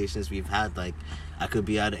conversations we've had. Like, I could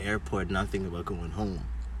be at an airport and I'm thinking about going home.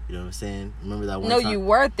 You know what I'm saying? Remember that one time? No, you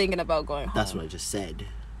were thinking about going home. That's what I just said.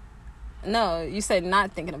 No, you said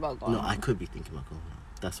not thinking about going home. No, I could be thinking about going home.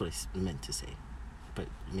 That's what I meant to say. But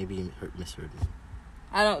maybe you misheard me.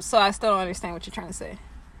 I still don't understand what you're trying to say.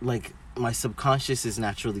 Like, my subconscious is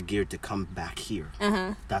naturally geared to come back here.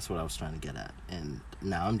 Uh-huh. That's what I was trying to get at. And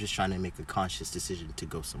now I'm just trying to make a conscious decision to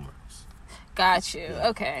go somewhere else. Got you. Yeah.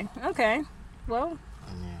 Okay. Well,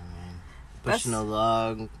 Yeah, man. Pushing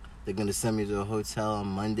along. They're gonna send me to a hotel on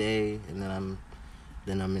Monday, and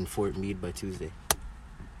then I'm in Fort Meade by Tuesday.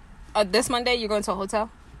 this Monday you're going to a hotel?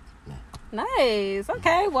 Yeah. Nice.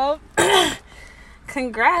 Okay. Well,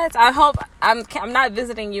 congrats. I hope I'm not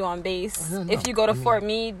visiting you on base if you go to Fort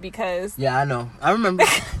Meade because Yeah, I know. I remember.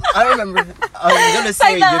 I was gonna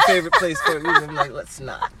say your favorite place, Fort Meade. I'm like, let's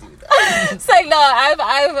not do that. it's like no,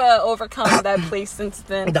 I've overcome that place since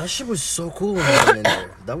then. That shit was so cool when I went in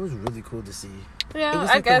there. That was really cool to see. Yeah, was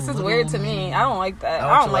I like guess a it's weird to little- me. I don't like that. I I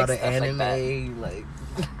watched don't a like lot of stuff anime, like that. like.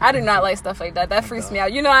 I do not like stuff like that. That freaks me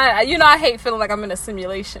out. I hate feeling like I'm in a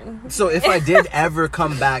simulation. So if I did ever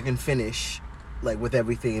come back and finish, like with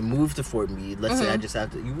everything, and move to Fort Meade, let's say I just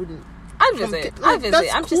have to, you wouldn't. I visit.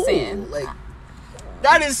 That's I'm just cool. saying. Like,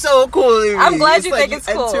 that is so cool. to me. I'm glad It's you like think it's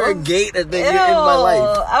cool. Enter a gate and then you're in my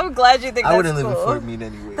life. I'm glad you think I that's wouldn't cool. live in Fort Meade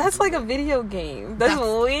anyway. That's like a video game. That's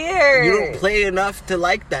weird. You don't play enough to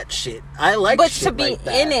like that shit. I like But shit to be like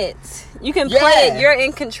that. in it, you can play it. You're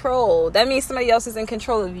in control. That means somebody else is in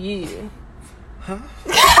control of you. Fuck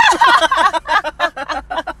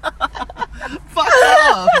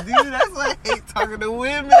off, dude. That's why I hate talking to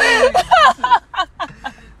women.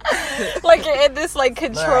 Like you're in this like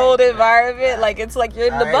controlled environment. Like it's like you're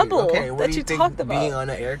in the bubble Okay, what that do you think talked about. being on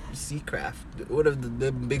an air sea craft? What are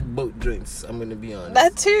the big boat drinks I'm gonna be on?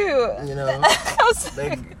 That too. You know,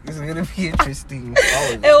 like, it's gonna be interesting.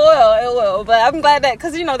 All of It will. But I'm glad that,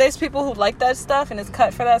 because, there's people who like that stuff and it's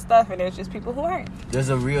cut for that stuff, and there's just people who aren't. There's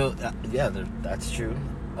a real, that's true.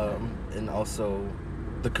 And also,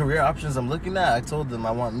 the career options I'm looking at, I told them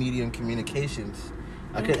I want media and communications.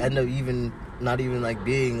 I could end up not even like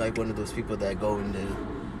being like one of those people that go into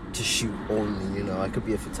to shoot only, I could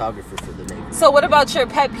be a photographer for the Navy. So what about your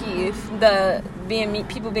pet peeve, the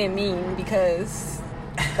people being mean, because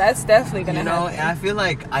that's definitely gonna happen. And I feel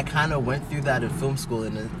like I kind of went through that in film school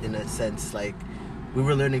in a sense. Like, we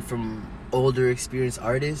were learning from older, experienced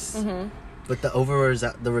artists, but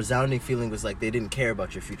the resounding feeling was like they didn't care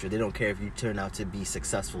about your future. They don't care if you turn out to be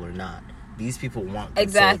successful or not. These people want good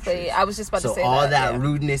Exactly. soldiers. I was just about to say that. So all that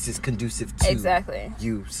rudeness is conducive to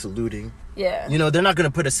you saluting. Yeah. They're not going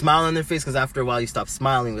to put a smile on their face because after a while you stop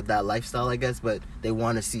smiling with that lifestyle, I guess, but they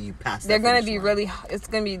want to see you pass They're that going to finish be line. really, it's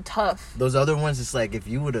going to be tough. Those other ones, it's like if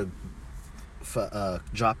you would have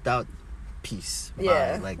dropped out, peace.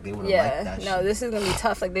 Yeah. Bye. Like, they would have liked that shit. No, this is going to be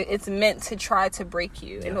tough. Like, it's meant to try to break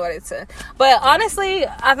you in order to. But honestly,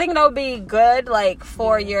 I think that would be good, like,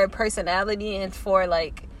 for your personality and for,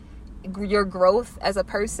 like, your growth as a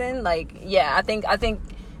person, like, yeah, I think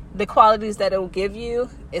the qualities that it'll give you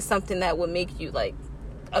is something that will make you like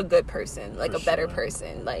a good person, like a better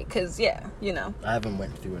person, like, because I haven't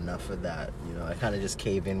went through enough of that, I kind of just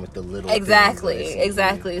cave in with the little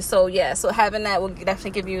exactly so having that will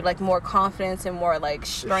definitely give you like more confidence and more like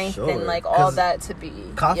strength and like all that to be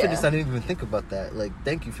confidence. I didn't even think about that, like,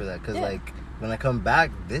 thank you for that, because like when I come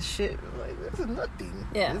back, this shit, like, this is nothing.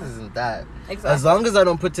 This isn't that. Exactly. As long as I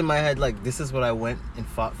don't put to my head, like, this is what I went and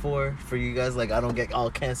fought for you guys, like, I don't get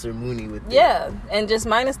all Cancer Mooney with it. Yeah, and just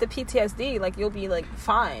minus the PTSD, like, you'll be, like,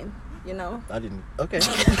 fine, I didn't. Okay.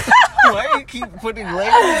 Why do you keep putting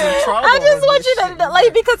labels and trauma? I just want you to,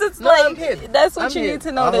 like, because it's like, that's what you need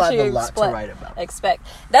to know, that you expect.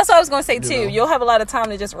 That's what I was going to say, too. You'll have a lot of time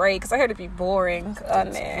to just write, because I heard it'd be boring on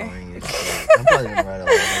there. I'm probably going to write a lot of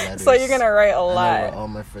letters. So you're going to write a lot. I know where all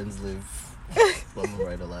my friends live. I'm going to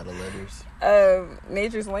write a lot of letters.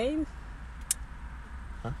 Nature's Lane?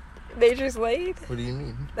 Huh? Nature's Lane? What do you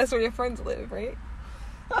mean? That's where your friends live, right?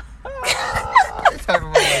 Is that a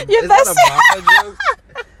mama joke?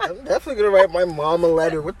 I'm definitely gonna write my mom a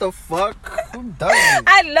letter. What the fuck? Who does it?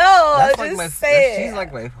 I know. That's like my saying. She's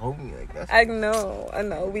like my homie. Like, that's I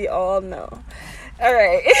know. We all know. All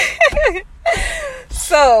right.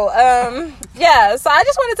 So I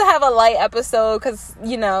just wanted to have a light episode because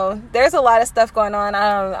there's a lot of stuff going on.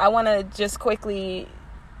 I want to just quickly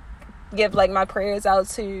give like my prayers out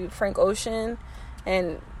to Frank Ocean.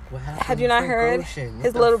 And have you not heard?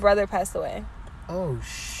 His little brother passed away. Oh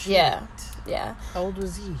shit. Yeah. How old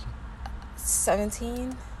was he?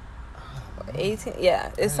 17 or 18.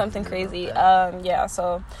 Yeah, it's something crazy.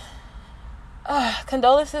 So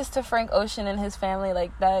condolences to Frank Ocean and his family.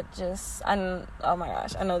 Like, that just, oh my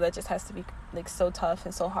gosh, I know that just has to be like so tough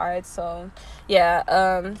and so hard. So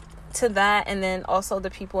to that, and then also the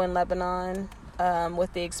people in Lebanon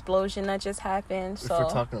with the explosion that just happened. So if we're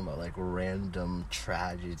talking about like random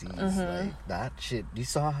tragedies, like that shit, you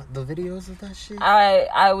saw the videos of that shit?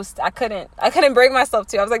 I couldn't bring myself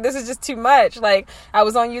to. I was like, this is just too much. Like, I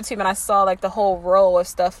was on YouTube and I saw like the whole row of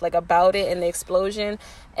stuff like about it and the explosion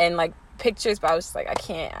and like pictures, but I was just like, I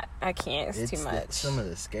can't. It's too much. It's some of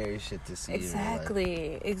the scary shit to see.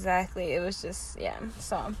 Exactly. It was just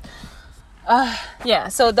so.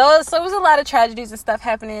 So it was a lot of tragedies and stuff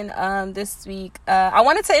happening this week. I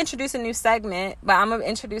wanted to introduce a new segment, but I'm gonna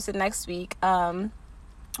introduce it next week.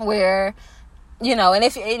 Where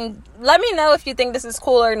and let me know if you think this is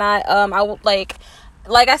cool or not. I would like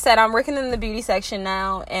I said, I'm working in the beauty section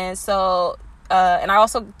now, and so and I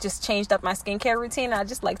also just changed up my skincare routine. I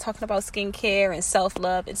just like talking about skincare and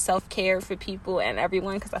self-love and self-care for people and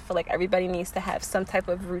everyone, because I feel like everybody needs to have some type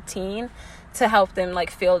of routine to help them like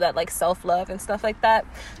feel that like self-love and stuff like that.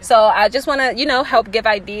 So I just want to help give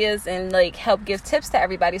ideas and like help give tips to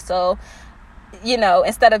everybody. So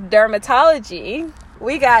instead of dermatology,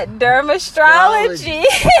 we got dermastrology.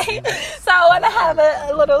 So I want to have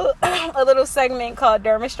a little segment called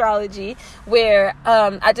Dermastrology, where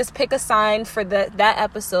I just pick a sign for that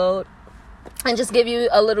episode and just give you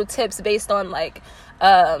a little tips based on like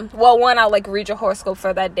one, I'll like read your horoscope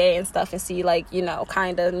for that day and stuff and see like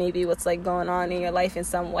kind of maybe what's like going on in your life in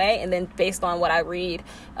some way, and then based on what I read,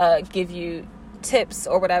 give you tips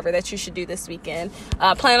or whatever that you should do this weekend.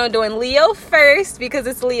 Plan on doing Leo first because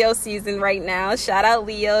it's Leo season right now. Shout out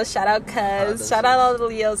Leo, shout out Cuz, shout out all the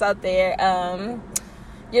Leos out there.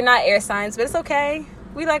 You're not air signs, but it's okay.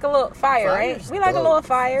 We like a little fire, right? We like a little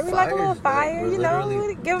fire. We like a little fire,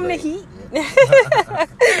 give them the heat.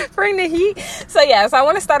 Bring the heat. So I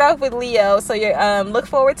want to start off with Leo. So you look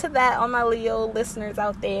forward to that, all my Leo listeners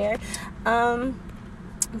out there.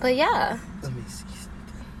 But yeah. Let me see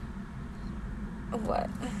something. What?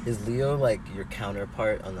 Is Leo like your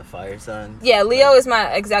counterpart on the fire sign? Yeah, Leo is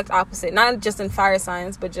my exact opposite. Not just in fire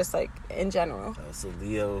signs, but just like in general. Oh, so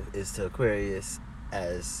Leo is to Aquarius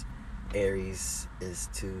as Aries is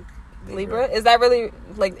to Libra. Is that really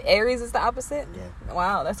like Aries is the opposite? Yeah.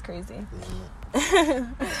 Wow, that's crazy.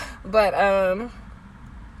 But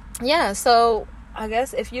so I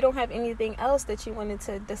guess if you don't have anything else that you wanted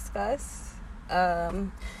to discuss,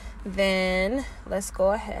 then let's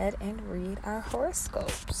go ahead and read our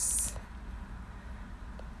horoscopes.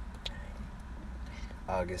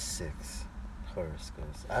 August 6th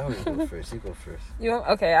horoscopes. I want to go first. You go first.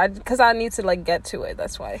 Okay? Because I need to like get to it.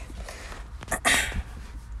 That's why.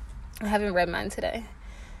 I haven't read mine today.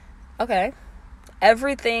 Okay.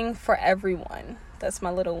 Everything for everyone. That's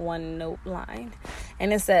my little one note line.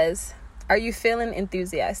 And it says, are you feeling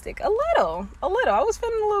enthusiastic? A little. I was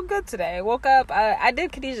feeling a little good today. I woke up. I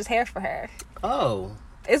did Khadijah's hair for her. Oh.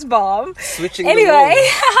 It's bomb. Switching Anyway.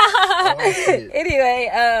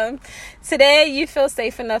 Anyway, today you feel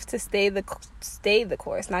safe enough to stay the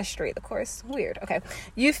course, not straight the course. Weird. Okay.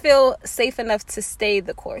 You feel safe enough to stay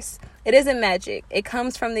the course. It isn't magic. It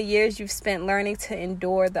comes from the years you've spent learning to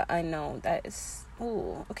endure the unknown. That is,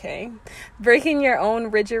 ooh, okay. Breaking your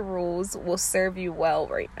own rigid rules will serve you well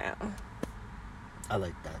right now. I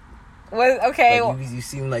like that. What? Okay. Like, you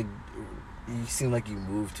seem like you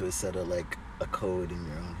moved to a set of like a code in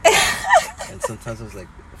your own head. And sometimes I was like,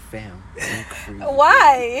 fam, think free.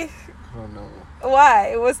 Why? I don't know.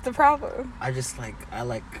 Why? What's the problem? I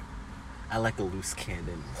like a loose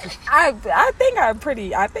cannon. I think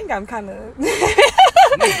I'm kind of.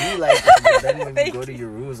 You be like that, but then when you go to your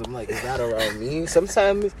rules, I'm like, is that around me?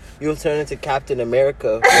 Sometimes you'll turn into Captain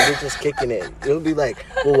America and you're just kicking it. You'll be like,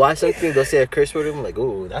 we'll watch something, they'll say a curse word, I'm like,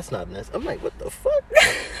 oh, that's not nice. I'm like, what the fuck?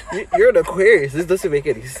 You're an Aquarius. This doesn't make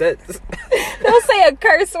any sense. They'll say a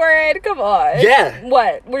curse word. Come on. Yeah.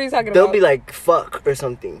 What? What are you talking about? They'll be like, fuck or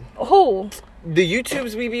something. Who? The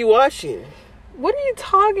YouTubes we be watching. What are you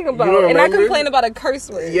talking about? You don't and I remember? complain about a curse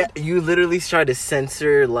word. Yeah, you literally try to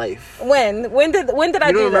censor life. When did I do that?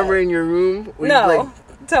 You don't remember in your room? No.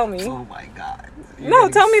 Tell me. Oh my god. No,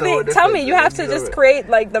 tell me. You have to just create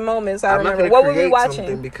like the moments. I remember. What were we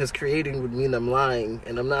watching? Because creating would mean I'm lying,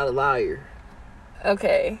 and I'm not a liar.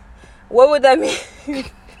 Okay. What would that mean?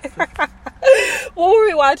 What were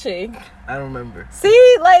we watching? I don't remember.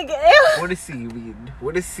 See, like, what does C mean?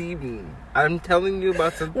 What does C mean? I'm telling you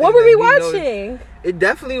about something. What were we watching? It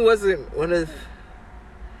definitely wasn't one of.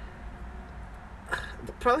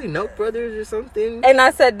 Probably Note Brothers or something. And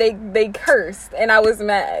I said they cursed, and I was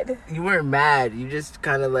mad. You weren't mad. You just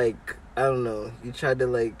kind of like, I don't know. You tried to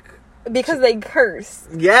like. Because they cursed.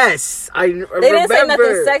 Yes, I remember. They didn't say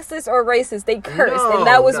nothing sexist or racist. They cursed, and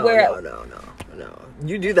that was where. No.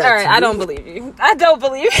 You do that. All right, I don't believe you. I don't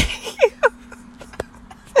believe you.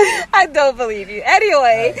 I don't believe you.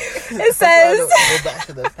 Anyway, it says. I don't go back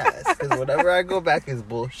to the past because whatever I go back is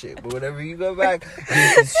bullshit. But whenever you go back,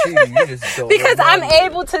 this is true. You just don't. Because I'm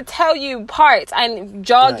able to tell you parts and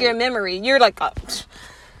jog your memory. You're like,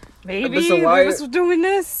 maybe we was doing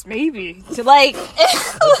this. Maybe like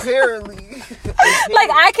apparently, like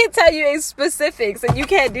I can tell you specifics and you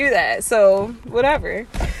can't do that. So whatever.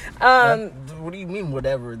 What do you mean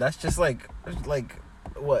whatever? That's just like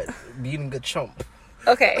what? Being a chump.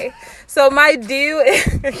 Okay, so my do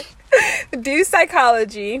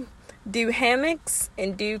psychology, do hammocks,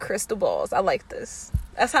 and do crystal balls. I like this.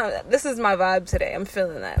 This is my vibe today. I'm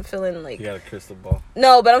feeling that. I'm feeling like. You got a crystal ball?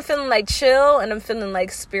 No, but I'm feeling like chill and I'm feeling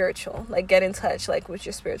like spiritual. Like get in touch like with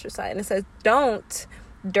your spiritual side. And it says don't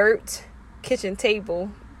dirt kitchen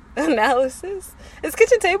table analysis. Is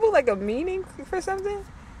kitchen table like a meaning for something?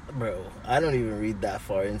 Bro, I don't even read that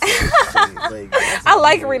far into it. Like, I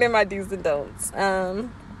like reading my do's and don'ts.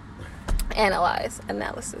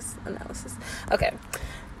 Analysis. Okay.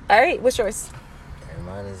 All right, what's yours? And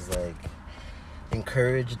mine is like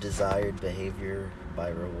encourage desired behavior by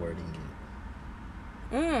rewarding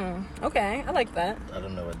it. Okay, I like that. I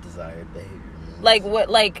don't know what desired behavior means.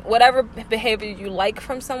 Like whatever behavior you like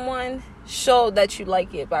from someone, show that you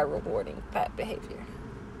like it by rewarding that behavior.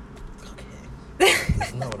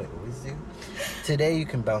 Isn't that what I always do? Today you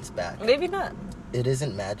can bounce back. Maybe not. It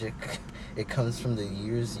isn't magic. It comes from the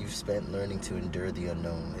years you've spent learning to endure the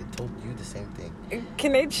unknown. It told you the same thing.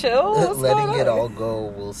 Can they chill? Letting it all go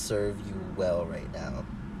will serve you well right now.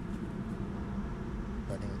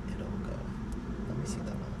 Letting it all go. Let me see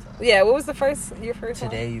that one more time. Yeah, what was your first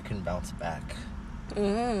Today one? you can bounce back.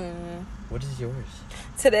 What is yours?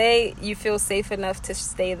 Today you feel safe enough to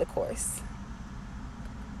stay the course.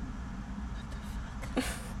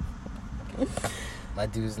 My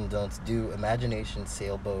do's and don'ts: do imagination,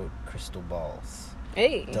 sailboat, crystal balls.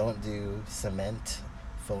 Hey. Don't do cement,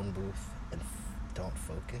 phone booth, and don't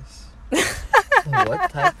focus. What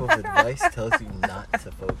type of advice tells you not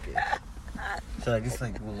to focus? So I just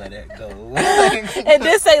like let it go. It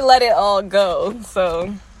did say let it all go,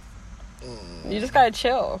 so you just gotta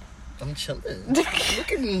chill. I'm chilling.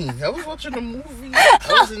 Look at me. I was watching a movie. I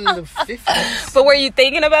was in the 50s. But were you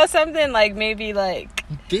thinking about something? Like maybe like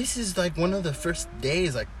this is like one of the first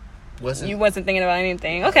days you wasn't thinking about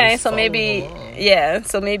anything. Okay, so maybe along.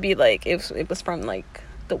 So maybe like it was from like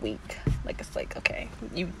the week. Like it's like okay,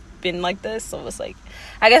 you've been like this, so it's like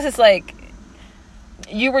I guess it's like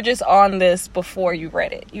you were just on this before you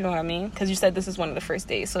read it. You know what I mean? Because you said this is one of the first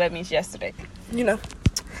days, so that means yesterday. You know.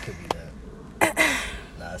 Could be that.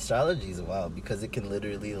 Astrology is wild because it can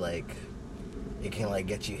literally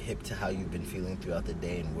get you hip to how you've been feeling throughout the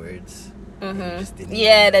day in words. Mm-hmm. You just didn't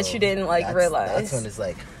that you didn't realize. That's when it's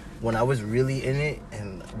like, when I was really in it,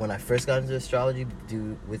 and when I first got into astrology,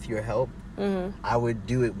 with your help, I would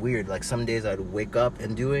do it weird. Like some days I'd wake up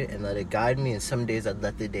and do it and let it guide me, and some days I'd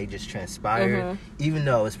let the day just transpire, even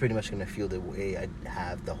though I was pretty much gonna feel the way I'd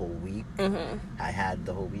have the whole week. I had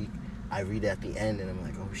the whole week. I read it at the end and I'm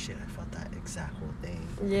like, oh shit, I felt that exact whole thing.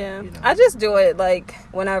 Yeah, you know? I just do it like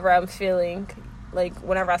whenever I'm feeling, like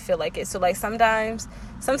whenever I feel like it. So like sometimes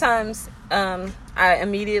I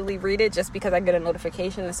immediately read it just because I get a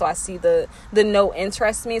notification, and so I see the note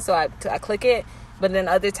interests me, so I click it. But then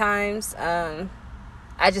other times, I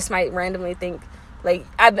just might randomly think, like,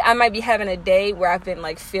 I might be having a day where I've been,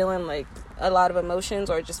 like, feeling, like, a lot of emotions,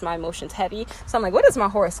 or just my emotions heavy. So I'm like, what does my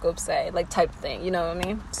horoscope say? Like, type thing, you know what I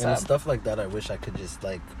mean? So. And stuff like that, I wish I could just,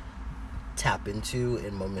 like, tap into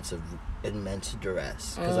in moments of immense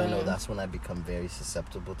duress. Because I know that's when I become very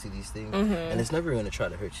susceptible to these things. And it's never going to try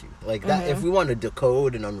to hurt you. Like, that, if we want to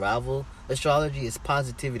decode and unravel astrology, it's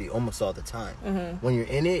positivity almost all the time. When you're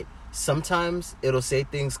in it, sometimes it'll say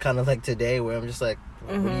things kind of like today where I'm just like,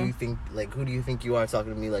 what do you think, like, who do you think you are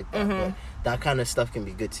talking to me like that? But that kind of stuff can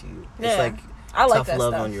be good to you. Yeah. It's like I like tough that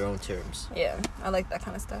love stuff. on your own terms. Yeah, I like that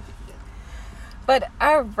kind of stuff. But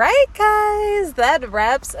all right, guys, that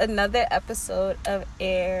wraps another episode of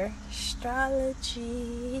Air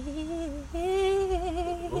Astrology.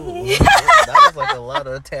 Ooh, that was like a lot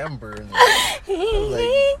of timbre. Like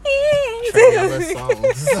trailer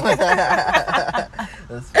songs.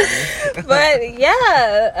 That's funny. But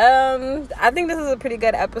yeah, I think this is a pretty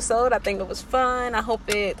good episode. I think it was fun. I hope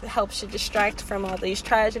it helps you distract from all these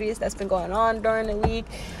tragedies that's been going on during the week.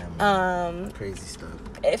 Crazy stuff.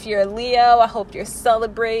 If you're a Leo, I hope you're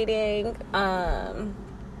celebrating. Yeah.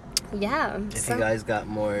 If you guys got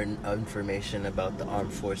more information about the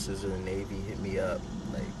armed forces or the Navy, hit me up,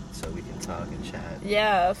 like, so we can talk and chat.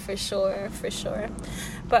 Yeah, for sure.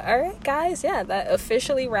 But all right, guys, yeah, that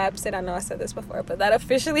officially wraps it. I know I said this before, but that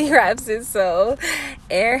officially wraps it. So,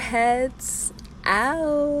 Airheads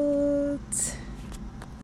out.